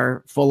tell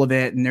are full of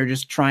it and they're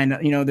just trying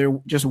to, they're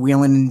just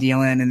wheeling and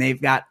dealing and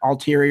they've got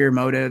ulterior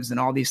motives and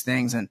all these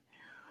things.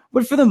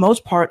 But for the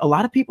most part, a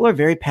lot of people are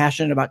very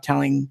passionate about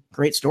telling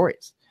great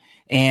stories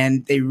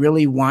and they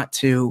really want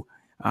to,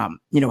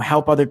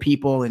 help other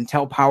people and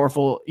tell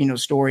powerful,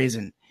 stories.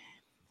 And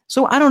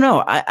so I don't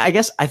know. I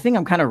guess I think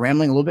I'm kind of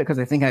rambling a little bit because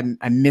I think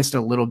I missed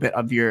a little bit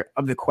of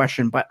the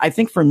question. But I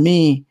think for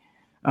me,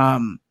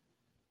 I've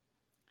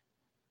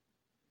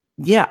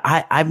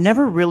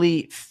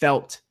never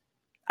felt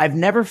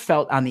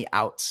on the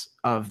outs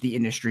of the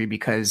industry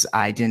because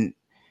I didn't,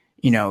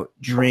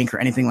 drink or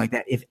anything like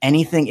that. If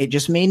anything, it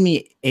just made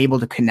me able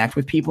to connect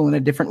with people in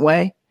a different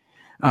way.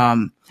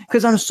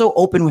 Because I'm so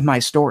open with my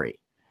story.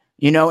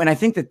 And I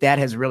think that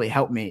has really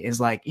helped me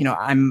is like,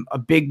 I'm a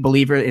big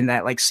believer in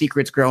that, like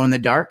secrets grow in the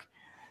dark,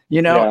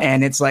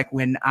 and it's like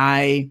when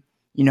a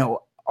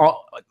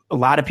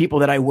lot of people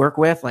that I work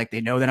with, like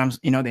they know that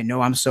they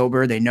know I'm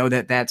sober. They know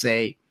that that's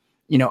a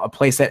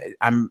place that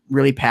I'm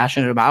really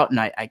passionate about and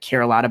I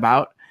care a lot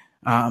about.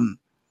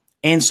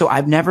 And so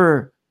I've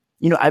never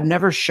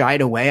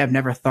shied away. I've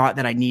never thought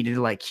that I needed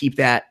to like keep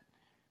that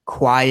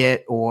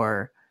quiet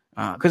or,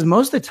 because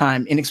most of the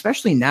time, and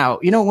especially now,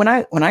 when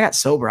I got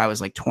sober, I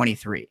was like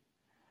 22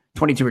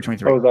 or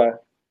 23. Okay.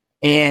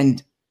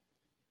 And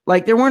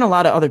like, there weren't a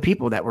lot of other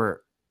people that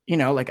were,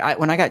 when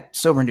I got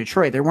sober in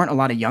Detroit, there weren't a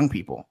lot of young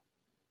people,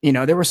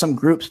 there were some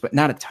groups, but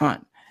not a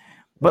ton,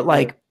 but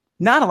like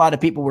not a lot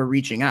of people were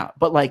reaching out,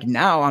 but like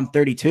now I'm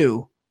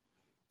 32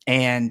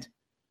 and,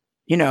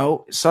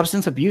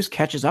 substance abuse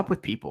catches up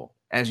with people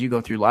as you go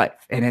through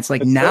life. And it's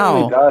like,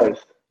 now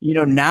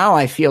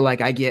I feel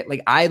like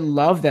I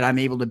love that I'm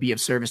able to be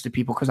of service to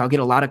people because I'll get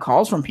a lot of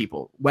calls from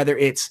people, whether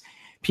it's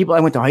people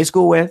I went to high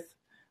school with,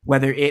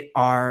 whether it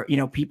are,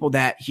 people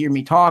that hear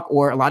me talk,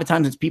 or a lot of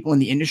times it's people in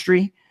the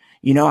industry.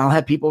 I'll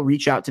have people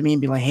reach out to me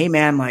and be like, hey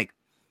man, like,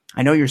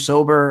 I know you're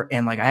sober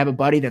and like, I have a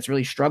buddy that's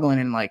really struggling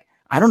and like,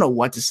 I don't know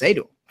what to say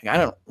to him. Like, I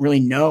don't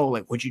really know,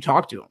 like, would you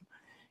talk to him?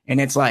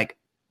 And it's like,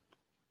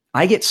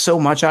 I get so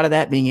much out of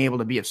that being able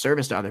to be of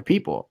service to other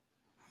people.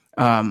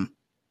 And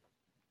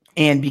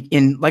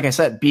like I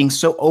said, being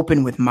so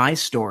open with my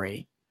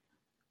story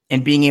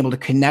and being able to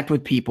connect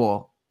with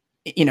people,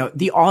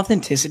 the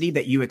authenticity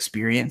that you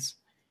experience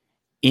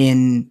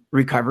in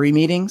recovery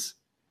meetings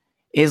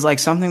is like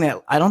something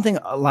that I don't think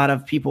a lot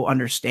of people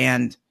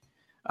understand.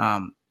 I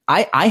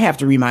have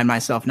to remind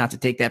myself not to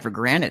take that for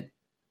granted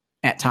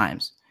at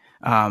times.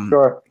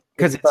 Sure.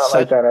 Because it's not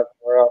like that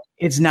everywhere else.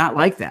 It's not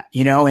like that,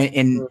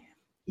 and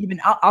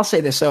even I'll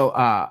say this. So,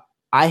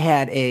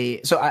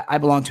 I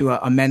belong to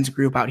a men's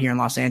group out here in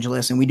Los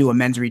Angeles, and we do a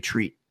men's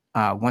retreat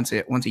once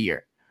a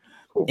year.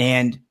 Cool.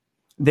 And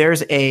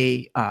there's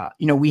we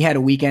had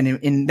a weekend. And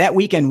in that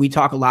weekend, we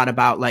talk a lot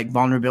about like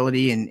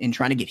vulnerability and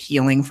trying to get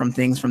healing from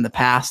things from the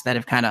past that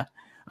have kind of.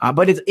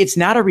 But it's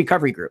not a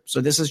recovery group.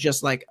 So this is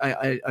just like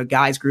a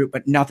guys group,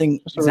 but nothing.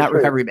 It's not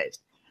recovery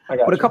based.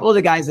 But a couple of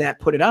the guys that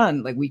put it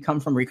on, like we come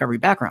from recovery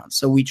backgrounds,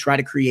 so we try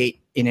to create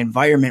an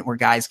environment where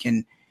guys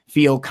can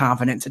feel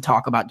confident to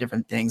talk about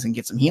different things and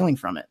get some healing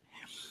from it.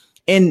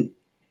 And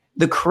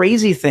the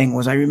crazy thing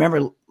was, I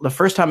remember the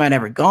first time I'd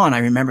ever gone, I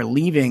remember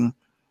leaving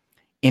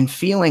and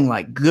feeling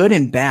like good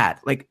and bad.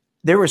 Like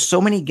there were so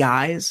many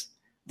guys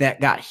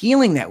that got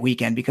healing that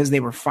weekend because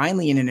they were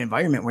finally in an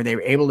environment where they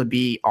were able to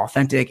be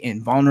authentic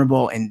and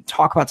vulnerable and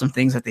talk about some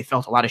things that they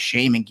felt a lot of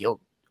shame and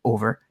guilt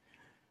over.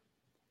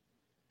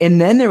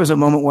 And then there was a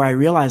moment where I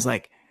realized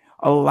like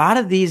a lot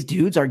of these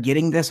dudes are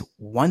getting this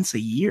once a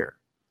year.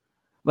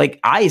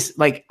 Like I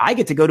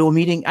get to go to a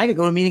meeting. I could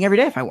go to a meeting every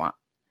day if I want,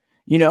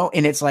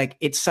 and it's like,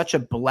 it's such a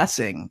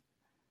blessing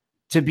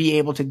to be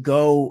able to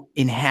go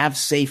and have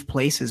safe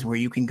places where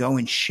you can go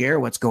and share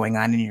what's going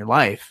on in your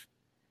life.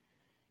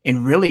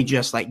 and really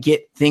just like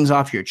get things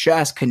off your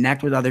chest,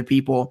 connect with other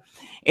people.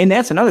 And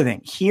that's another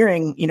thing.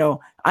 Hearing,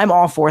 I'm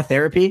all for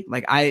therapy.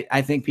 Like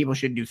I think people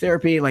should do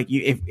therapy. Like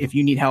if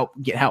you need help,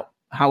 get help,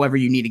 however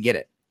you need to get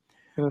it.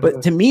 Mm-hmm.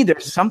 But to me,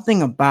 there's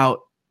something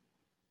about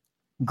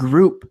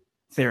group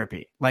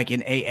therapy, like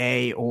in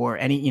AA or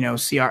any,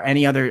 CR,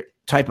 any other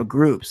type of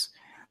groups.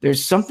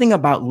 There's something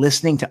about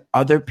listening to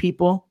other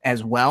people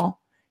as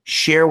well,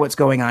 share what's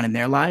going on in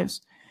their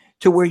lives,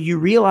 to where you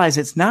realize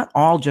it's not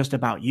all just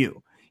about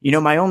you.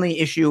 My only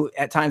issue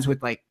at times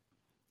with like,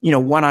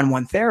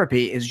 one-on-one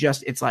therapy is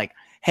just, it's like,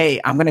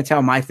 hey, I'm going to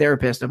tell my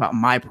therapist about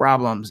my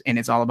problems, and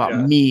it's all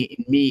about me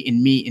and me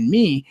and me and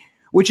me,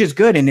 which is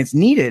good and it's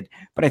needed.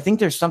 But I think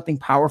there's something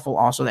powerful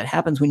also that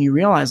happens when you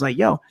realize like,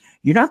 yo,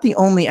 you're not the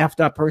only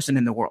effed up person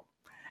in the world.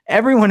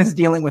 Everyone is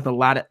dealing with a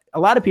lot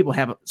of people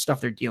have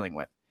stuff they're dealing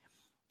with.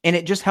 And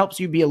it just helps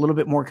you be a little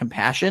bit more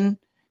compassionate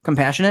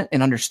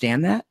and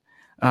understand that.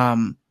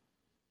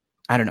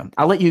 I don't know.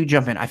 I'll let you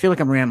jump in. I feel like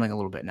I'm rambling a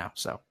little bit now.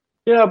 So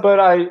yeah, but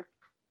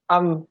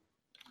I'm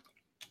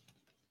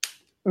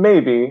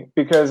maybe,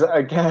 because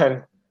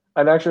again,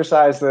 an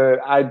exercise that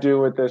I do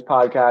with this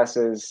podcast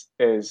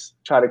is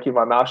try to keep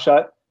my mouth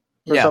shut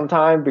for some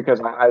time, because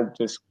I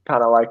just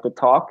kind of like to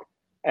talk,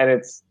 and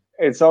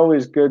it's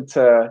always good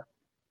to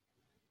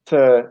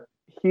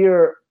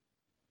hear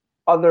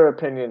other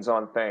opinions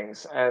on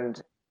things.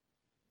 And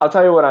I'll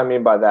tell you what I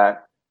mean by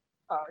that.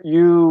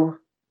 You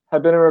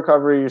have been in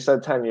recovery, you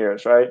said 10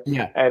 years, right?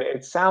 Yeah. And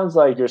it sounds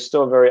like you're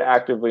still very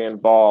actively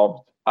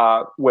involved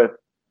with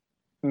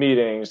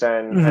meetings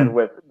and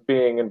with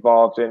being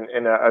involved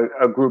in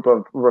a group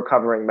of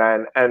recovering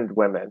men and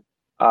women.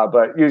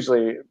 But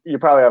usually you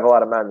probably have a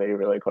lot of men that you're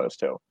really close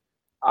to.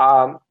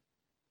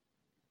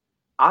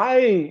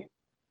 I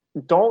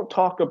don't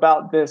talk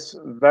about this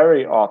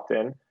very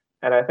often,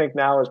 and I think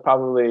now is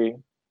probably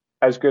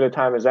as good a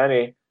time as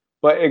any,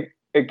 but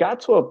it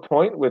got to a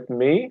point with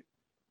me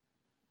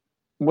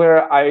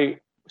where I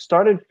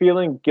started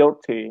feeling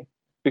guilty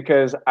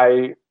because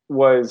I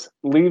was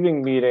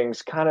leaving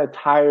meetings kind of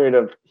tired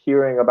of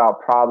hearing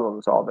about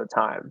problems all the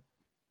time.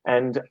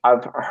 And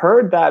I've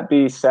heard that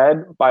be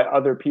said by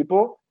other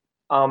people.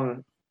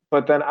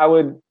 But then I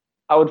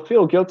would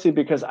feel guilty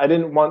because I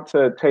didn't want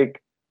to take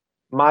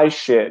my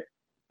shit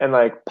and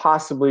like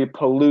possibly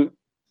pollute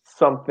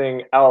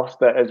something else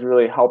that is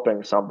really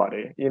helping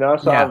somebody,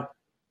 So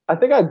I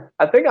think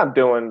I'm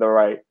doing the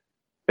right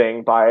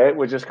thing by it,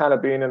 which is kind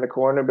of being in the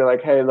corner and be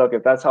like, hey, look,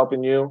 if that's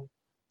helping you,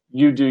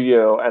 you do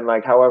you, and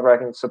like however I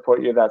can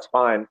support you, that's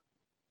fine.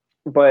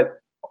 But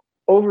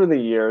over the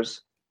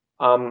years,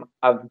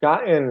 I've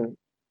gotten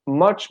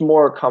much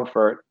more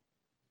comfort,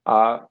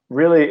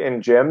 really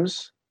in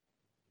gyms.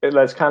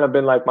 That's kind of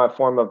been like my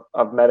form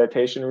of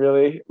meditation,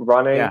 really,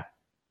 running,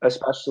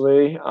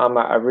 especially.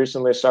 I've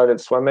recently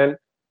started swimming,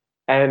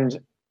 and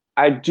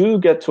I do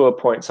get to a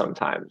point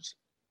sometimes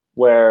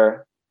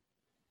where,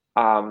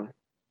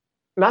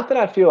 not that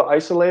I feel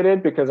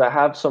isolated, because I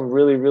have some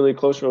really, really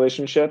close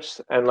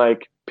relationships, and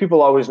like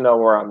people always know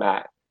where I'm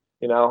at,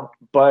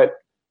 but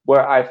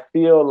where I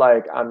feel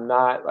like I'm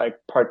not like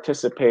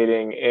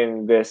participating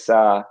in this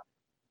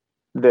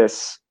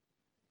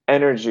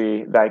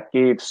energy that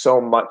gave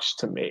so much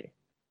to me,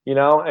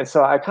 and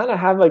so I kind of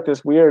have like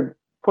this weird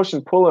push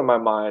and pull in my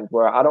mind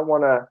where I don't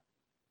want to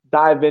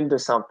dive into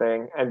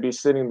something and be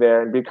sitting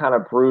there and be kind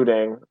of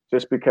brooding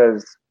just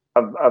because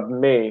of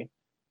me.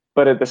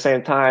 But at the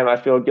same time, I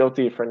feel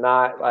guilty for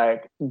not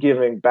like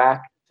giving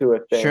back to a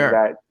thing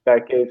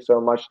that gave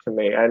so much to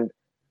me. And,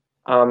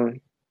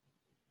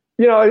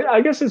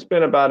 I guess it's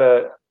been about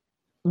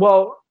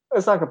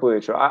it's not completely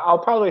true. I'll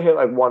probably hit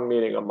like one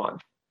meeting a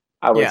month,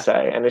 I would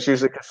say. And it's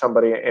usually because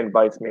somebody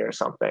invites me or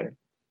something.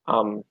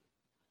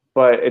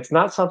 But it's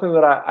not something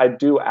that I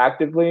do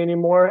actively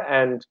anymore.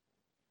 And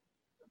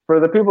for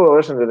the people who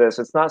listen to this,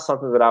 it's not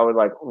something that I would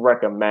like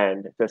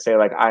recommend to say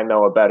like, I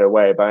know a better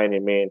way by any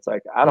means.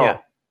 Like, I don't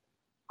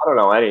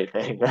know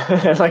anything.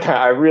 Like,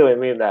 I really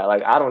mean that.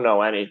 Like, I don't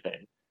know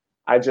anything.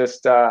 I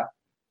just, I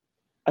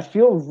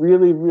feel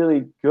really,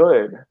 really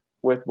good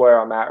with where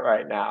I'm at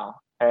right now.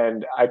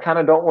 And I kind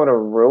of don't want to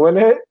ruin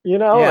it,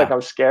 like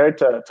I'm scared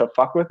to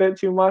fuck with it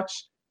too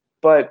much.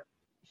 But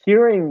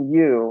hearing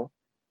you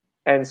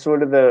and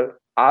sort of the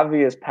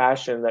obvious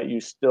passion that you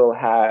still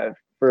have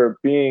for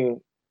being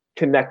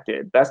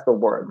connected, that's the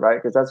word, right?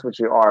 Because that's what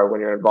you are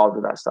when you're involved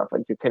with that stuff.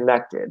 Like, you're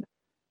connected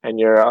and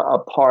you're a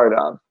part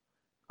of.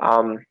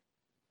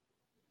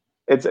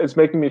 It's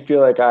making me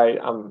feel like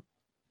I'm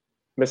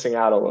missing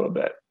out a little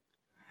bit.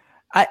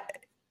 I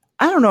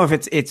don't know if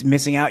it's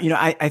missing out.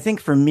 I think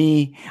for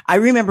me, I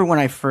remember when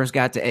I first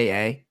got to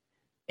AA,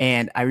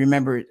 and I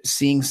remember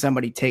seeing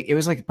somebody it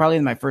was like probably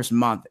in my first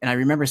month, and I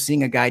remember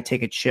seeing a guy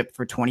take a chip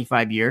for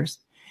 25 years.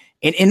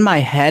 And in my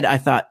head, I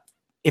thought,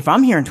 if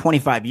I'm here in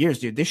 25 years,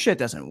 dude, this shit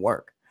doesn't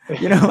work.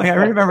 Like I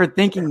remember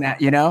thinking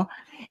that,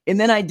 and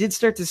then I did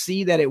start to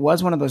see that it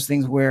was one of those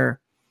things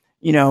where,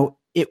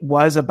 it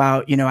was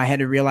about, I had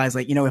to realize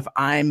like,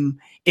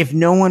 if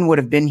no one would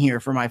have been here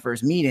for my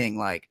first meeting,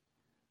 like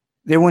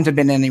there wouldn't have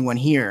been anyone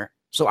here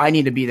So I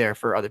need to be there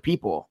for other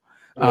people.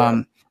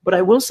 But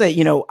I will say,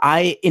 you know,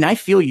 I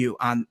feel you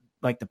on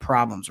like the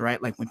problems,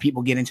 right? Like when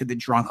people get into the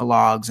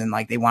drunkalogs and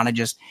like they want to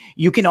just,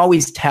 you can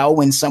always tell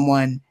when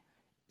someone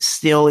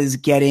still is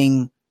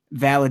getting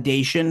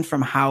validation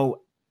from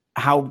how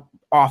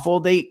awful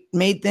they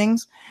made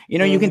things. You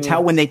know, you can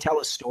tell when they tell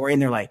a story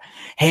and they're like,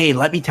 hey,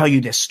 let me tell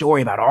you this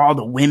story about all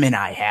the women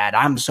I had.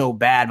 I'm so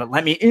bad, but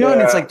let me, you know,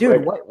 and it's like,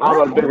 dude, like,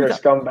 I'm a bigger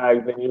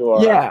scumbag than you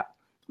are. Yeah.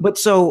 But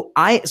so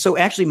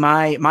actually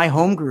my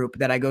home group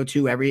that I go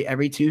to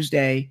every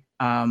Tuesday,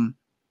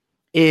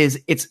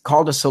 it's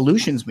called a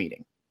solutions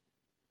meeting.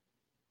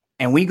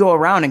 And we go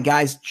around and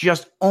guys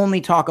just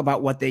only talk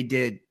about what they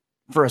did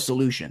for a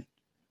solution.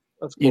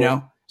 That's cool. You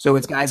know, so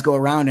it's guys go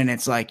around and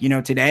it's like, you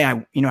know, today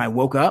I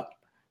woke up,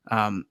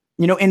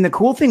 you know, and the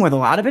cool thing with a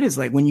lot of it is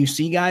like when you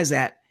see guys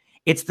that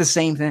it's the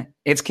same thing,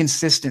 it's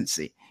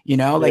consistency, you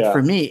know, like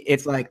for me,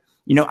 it's like,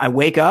 you know, I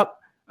wake up,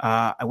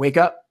 I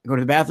go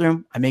to the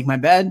bathroom, I make my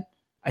bed,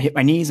 I hit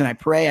my knees and I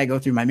pray. I go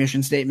through my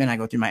mission statement. I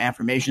go through my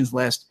affirmations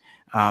list.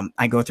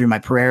 I go through my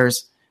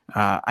prayers.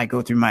 I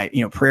go through my,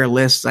 you know, prayer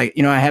lists. I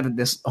have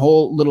this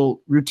whole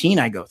little routine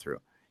I go through.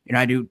 You know,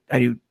 I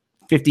do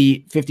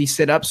 50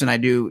 sit-ups and I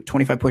do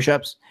 25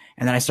 push-ups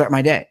and then I start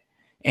my day.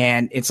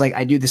 And it's like,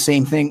 I do the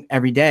same thing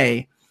every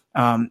day.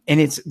 And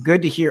it's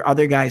good to hear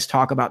other guys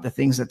talk about the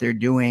things that they're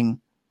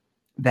doing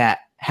that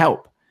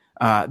help,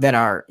 that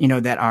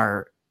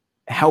are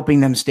helping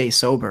them stay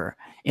sober,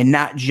 and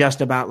not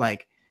just about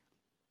like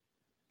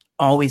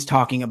always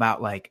talking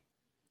about like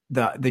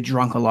the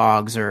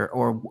drunkalogs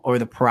or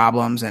the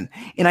problems. And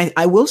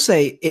I will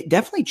say it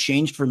definitely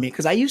changed for me,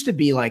 because I used to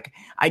be like,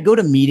 I'd go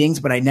to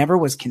meetings, but I never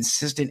was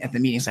consistent at the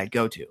meetings I'd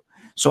go to.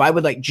 So I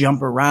would like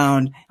jump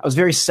around. I was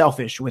very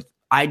selfish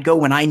I'd go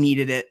when I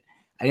needed it.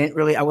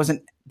 I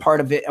wasn't part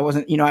of it. I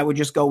wasn't, you know, I would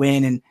just go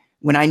in, and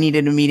when I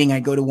needed a meeting,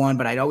 I'd go to one,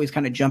 but I'd always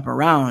kind of jump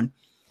around.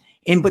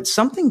 But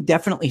something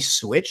definitely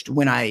switched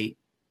when I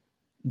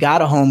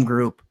got a home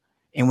group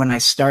and when I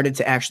started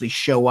to actually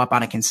show up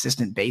on a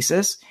consistent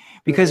basis,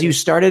 because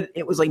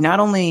it was like,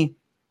 not only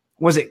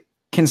was it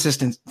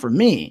consistent for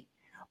me,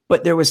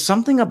 but there was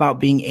something about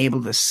being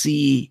able to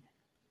see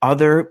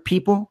other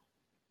people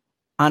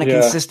on a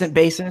consistent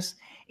basis.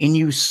 And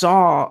you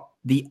saw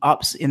the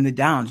ups and the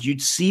downs.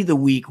 You'd see the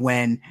week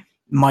when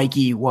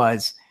Mikey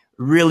was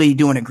really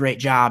doing a great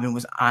job and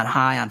was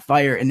on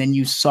fire. And then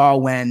you saw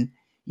when,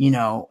 you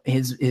know,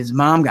 his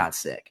mom got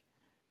sick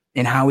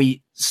and how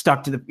he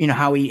stuck to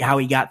how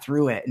he got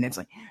through it. And it's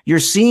like, you're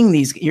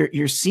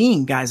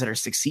seeing guys that are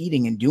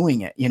succeeding and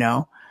doing it, you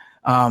know?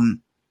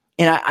 And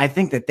I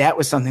think that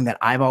was something that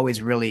I've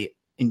always really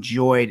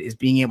enjoyed, is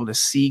being able to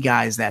see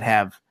guys that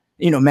have,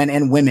 you know, men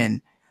and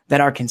women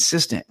that are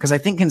consistent. Cause I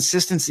think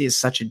consistency is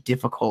such a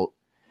difficult,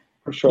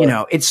 for sure. You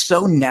know, it's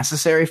so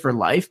necessary for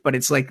life, but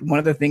it's like one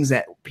of the things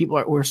that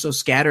we're so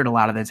scattered a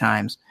lot of the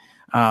times.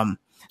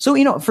 So,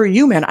 you know, for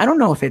you, man, I don't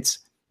know if it's,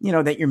 you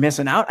know, that you're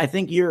missing out. I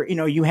think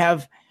you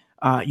have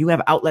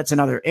outlets in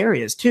other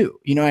areas too.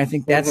 You know, I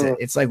think that's it.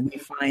 It's like we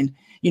find,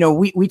 you know,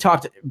 we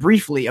talked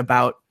briefly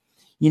about,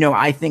 you know,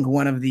 I think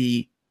one of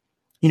the,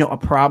 you know, a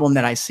problem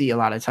that I see a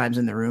lot of times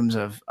in the rooms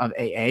of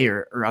AA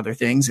or other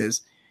things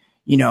is,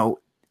 you know,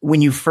 when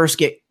you first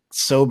get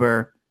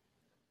sober,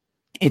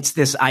 it's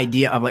this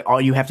idea of like, all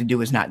you have to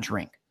do is not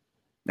drink.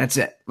 That's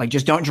it. Like,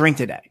 just don't drink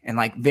today. And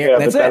like,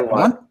 that's it.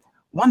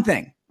 One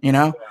thing, you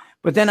know,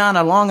 but then on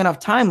a long enough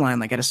timeline,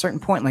 like at a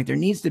certain point, like there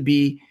needs to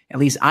be, at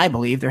least I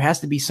believe there has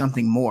to be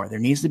something more. There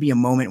needs to be a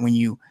moment when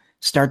you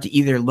start to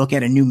either look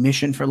at a new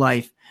mission for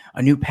life,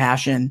 a new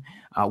passion.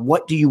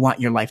 What do you want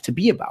your life to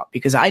be about?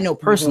 Because I know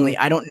personally,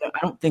 I don't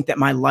think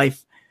my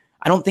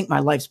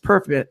life's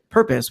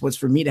purpose was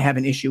for me to have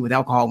an issue with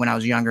alcohol when I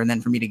was younger, and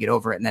then for me to get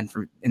over it.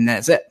 And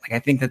that's it. Like, I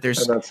think that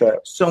there's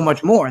so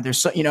much more. There's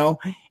so, you know,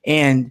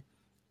 and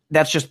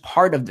that's just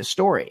part of the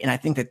story. And I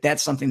think that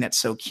that's something that's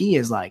so key,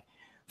 is like,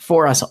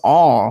 for us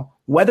all,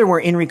 whether we're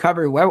in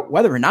recovery,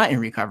 whether we're not in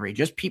recovery,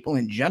 just people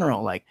in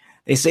general, like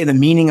they say, the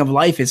meaning of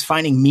life is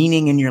finding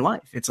meaning in your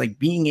life. It's like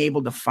being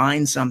able to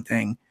find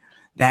something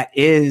that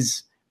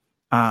is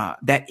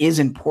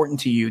important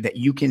to you, that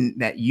you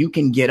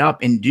can get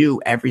up and do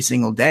every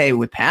single day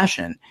with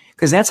passion.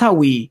 Cause that's how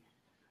we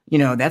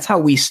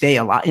stay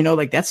alive, you know,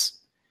 like that's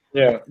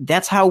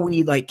how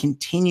we like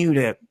continue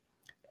to,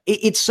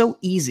 it's so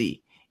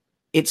easy.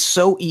 It's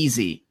so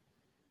easy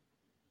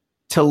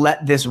to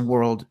let this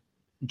world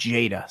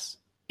jade us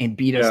and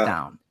beat us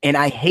down. And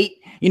I hate,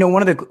 you know,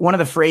 one of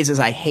the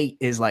phrases I hate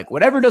is like,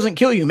 whatever doesn't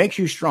kill you makes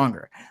you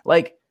stronger.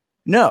 Like,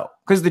 no,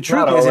 because the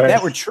truth is, if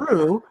that were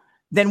true,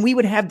 then we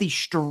would have the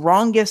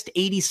strongest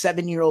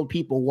 87-year-old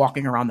people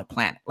walking around the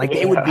planet. Like,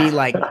 they would be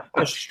like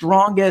the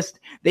strongest.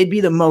 They'd be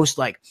the most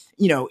like,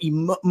 you know,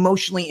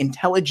 emotionally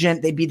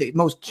intelligent. They'd be the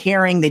most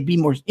caring. They'd be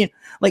more, you know,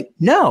 like,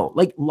 no,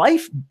 like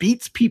life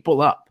beats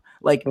people up.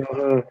 Like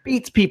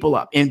beats people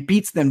up and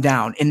beats them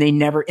down. And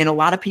a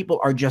lot of people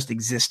are just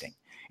existing,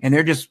 and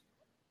they're just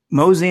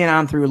moseying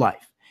on through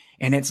life.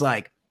 And it's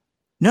like,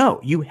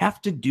 no, you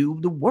have to do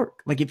the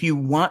work. Like, if you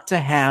want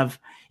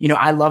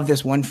I love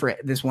this one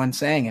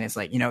saying, and it's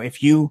like,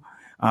 if you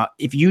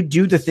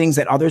do the things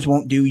that others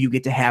won't do, you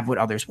get to have what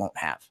others won't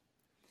have.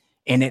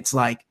 And it's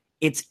like,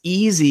 it's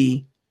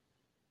easy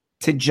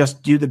to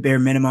just do the bare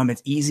minimum.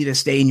 It's easy to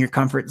stay in your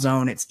comfort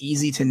zone. It's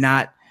easy to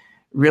not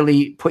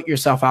really put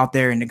yourself out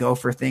there and to go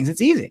for things.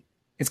 It's easy.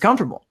 It's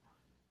comfortable.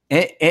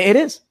 It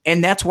is.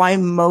 And that's why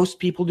most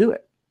people do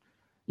it,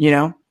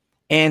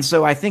 And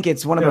so I think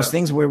it's one of those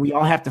things where we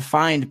all have to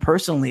find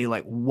personally,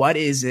 like, what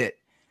is it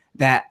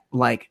that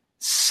like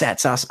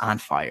sets us on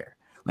fire?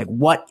 Like,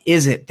 what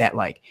is it that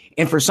like,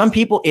 and for some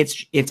people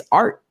it's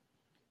art,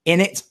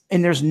 and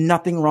there's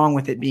nothing wrong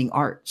with it being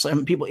art.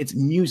 Some people it's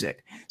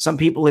music. Some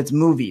people it's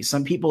movies.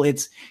 Some people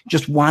it's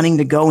just wanting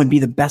to go and be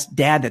the best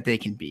dad that they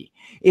can be.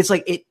 It's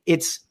like,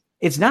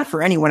 it's not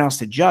for anyone else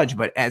to judge,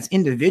 but as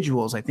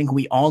individuals, I think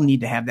we all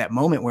need to have that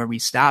moment where we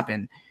stop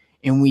and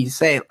we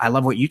say, I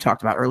love what you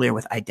talked about earlier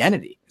with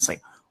identity. It's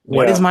like,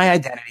 what is my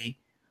identity?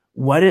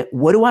 What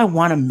do I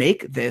want to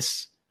make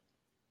this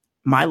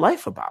my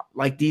life about?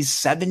 Like these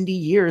 70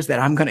 years that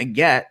I'm going to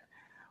get,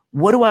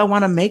 what do I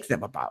want to make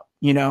them about?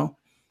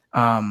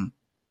 And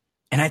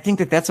I think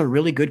that that's a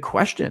really good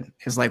question,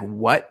 is like,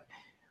 what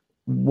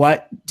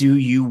do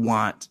you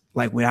want?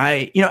 Like when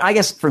I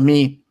guess for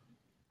me,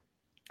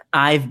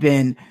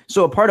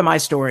 so a part of my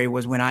story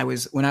was when I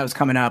was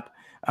coming up,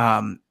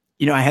 I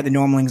had the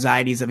normal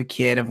anxieties of a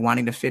kid of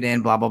wanting to fit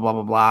in, blah, blah, blah,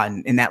 blah, blah.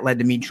 And that led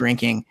to me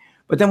drinking.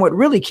 But then what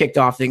really kicked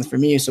off things for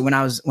me, so when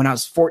I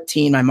was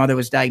 14, my mother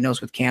was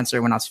diagnosed with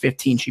cancer. When I was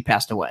 15, she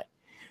passed away.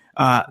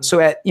 So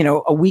at,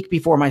 a week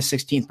before my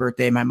 16th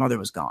birthday, my mother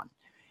was gone.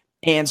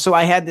 And so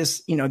I had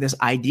this, this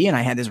idea, and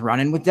I had this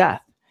run-in with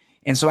death.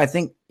 And so I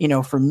think,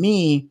 for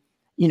me,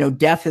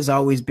 death has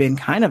always been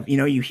kind of,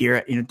 you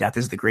hear it, death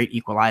is the great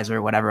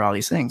equalizer, whatever, all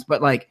these things.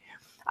 But like,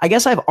 I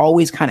guess I've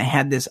always kind of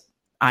had this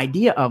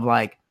idea of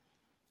like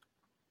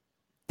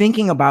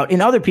thinking about,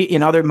 in other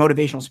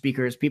motivational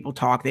speakers,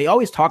 they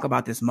always talk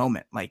about this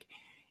moment. Like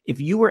if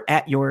you were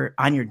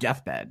on your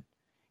deathbed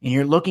and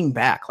you're looking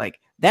back, like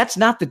that's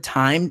not the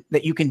time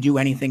that you can do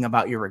anything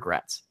about your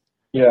regrets.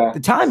 Yeah. The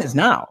time is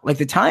now. Like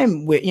the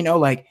time with,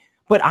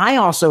 but I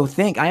also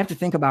think I have to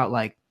think about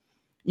like,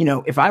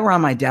 if I were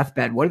on my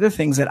deathbed, what are the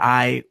things that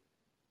I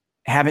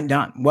haven't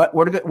done? Where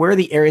are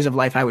the areas of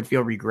life I would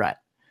feel regret,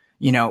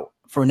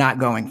 for not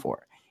going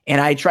for?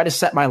 And I try to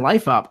set my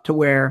life up to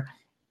where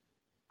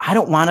I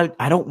don't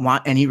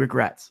want any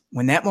regrets.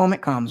 When that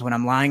moment comes, when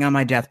I'm lying on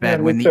my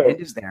deathbed, when the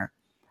end is there,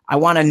 I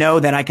want to know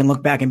that I can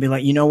look back and be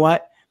like, you know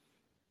what?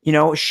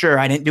 Sure,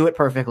 I didn't do it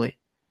perfectly.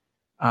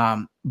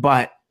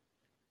 But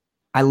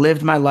I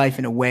lived my life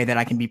in a way that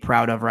I can be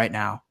proud of right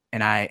now.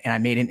 And I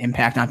made an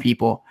impact on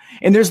people.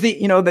 And there's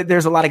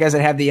there's a lot of guys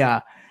that have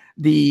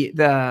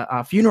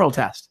the funeral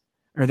test,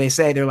 or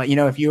they're like,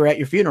 if you were at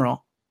your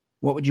funeral,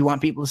 what would you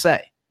want people to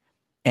say?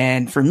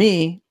 And for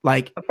me,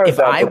 like if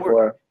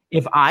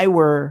I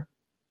were,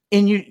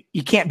 and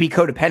you can't be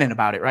codependent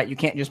about it, right? You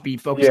can't just be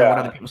focused on what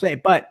other people say.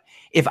 But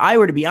if I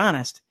were to be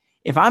honest,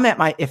 if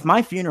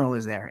my funeral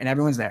is there and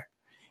everyone's there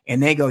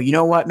and they go, you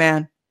know what,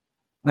 man,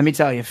 let me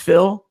tell you,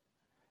 Phil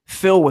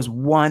was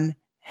one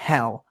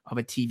hell of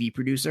a TV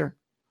producer.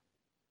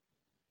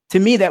 To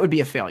me, that would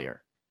be a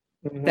failure.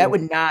 Mm-hmm. That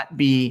would not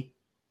be,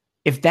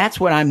 if that's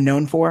what I'm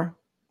known for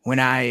when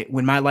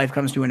my life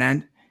comes to an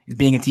end, is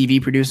being a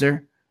TV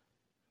producer.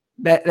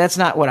 That's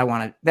not what I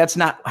want. That's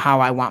not how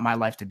I want my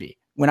life to be.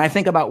 When I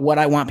think about what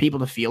I want people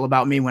to feel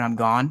about me when I'm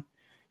gone,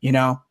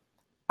 I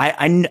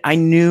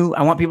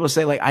want people to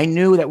say, like, I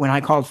knew that when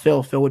I called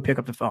Phil would pick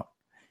up the phone.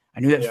 I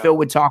knew that Phil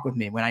would talk with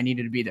me when I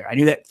needed to be there. I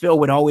knew that Phil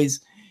would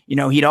always,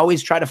 he'd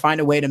always try to find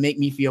a way to make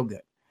me feel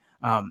good.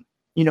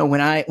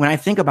 When I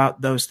think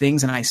about those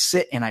things and I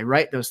sit and I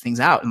write those things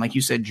out, and like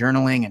you said,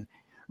 journaling, and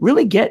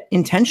really get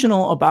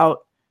intentional about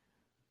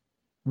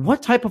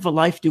what type of a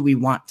life do we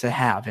want to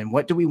have, and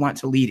what do we want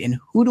to lead, and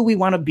who do we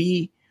want to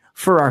be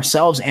for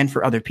ourselves and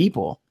for other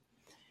people.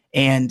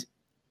 And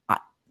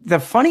the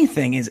funny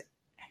thing is,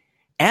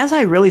 as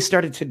I really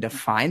started to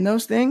define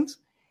those things,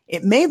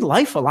 it made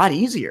life a lot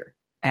easier,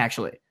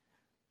 actually,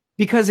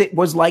 because it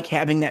was like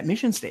having that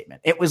mission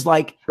statement. It was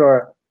like,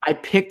 sure, I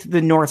picked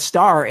the North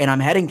Star and I'm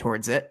heading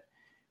towards it.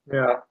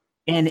 Yeah.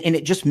 And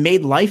it just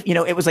made life,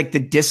 it was like the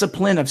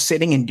discipline of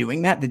sitting and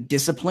doing that, the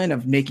discipline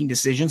of making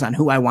decisions on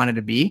who I wanted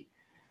to be.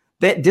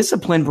 That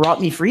discipline brought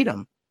me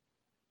freedom.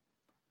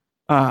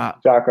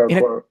 Jocko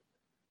quote.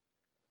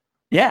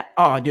 Yeah.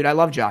 Oh, dude, I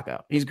love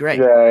Jocko. He's great.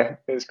 Yeah,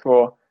 he's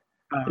cool.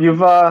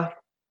 You've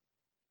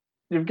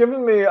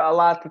given me a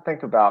lot to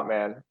think about,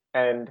 man.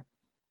 And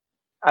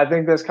I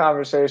think this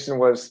conversation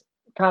was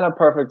kind of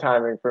perfect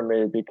timing for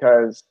me,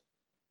 because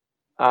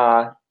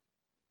I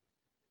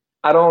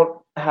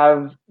don't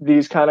have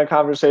these kind of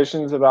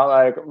conversations about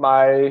like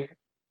my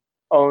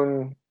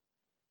own.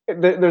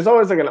 There's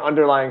always like an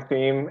underlying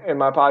theme in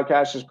my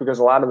podcast, just because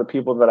a lot of the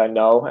people that I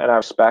know and I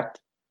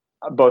respect,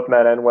 both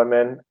men and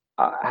women,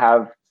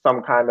 have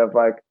some kind of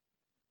like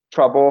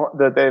trouble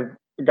that they've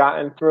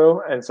gotten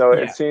through. And so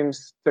it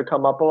seems to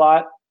come up a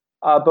lot.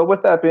 But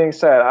with that being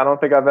said, I don't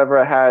think I've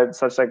ever had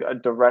such like a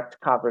direct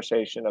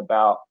conversation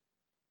about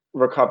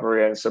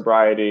recovery and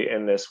sobriety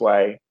in this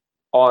way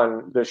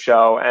on the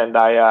show. And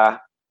I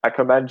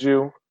commend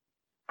you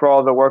for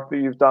all the work that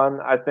you've done.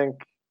 I think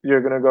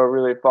you're going to go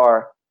really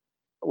far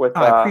with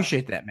I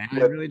appreciate that, man. I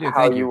really do.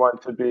 how you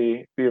want to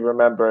be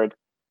remembered.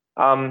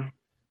 All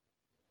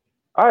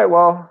right.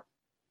 Well,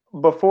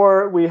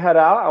 before we head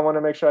out, I want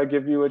to make sure I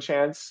give you a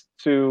chance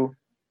to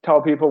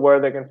tell people where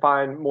they can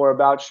find more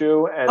about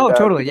you. And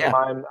totally. keep in Yeah.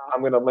 mind, I'm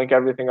going to link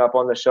everything up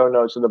on the show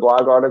notes of the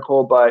blog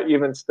article. But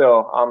even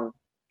still,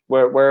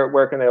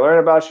 where can they learn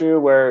about you?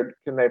 Where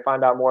can they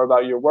find out more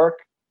about your work?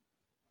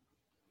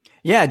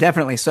 Yeah,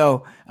 definitely.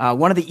 So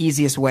one of the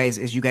easiest ways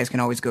is you guys can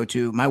always go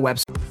to my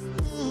website.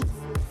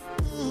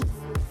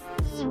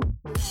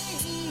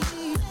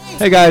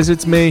 Hey guys,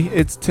 it's me.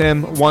 It's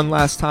Tim. One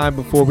last time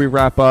before we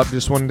wrap up,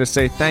 just wanted to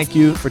say thank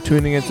you for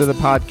tuning into the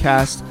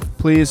podcast.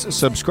 Please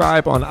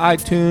subscribe on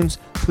iTunes.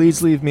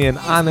 Please leave me an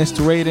honest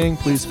rating.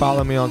 Please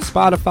follow me on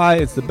Spotify.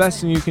 It's the best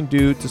thing you can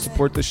do to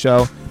support the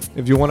show.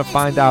 If you want to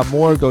find out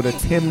more, go to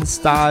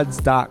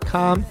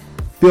timstodds.com.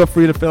 Feel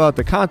free to fill out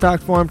the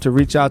contact form to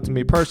reach out to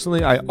me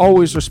personally. I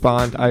always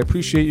respond. I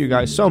appreciate you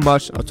guys so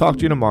much. I'll talk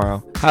to you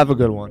tomorrow. Have a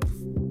good one.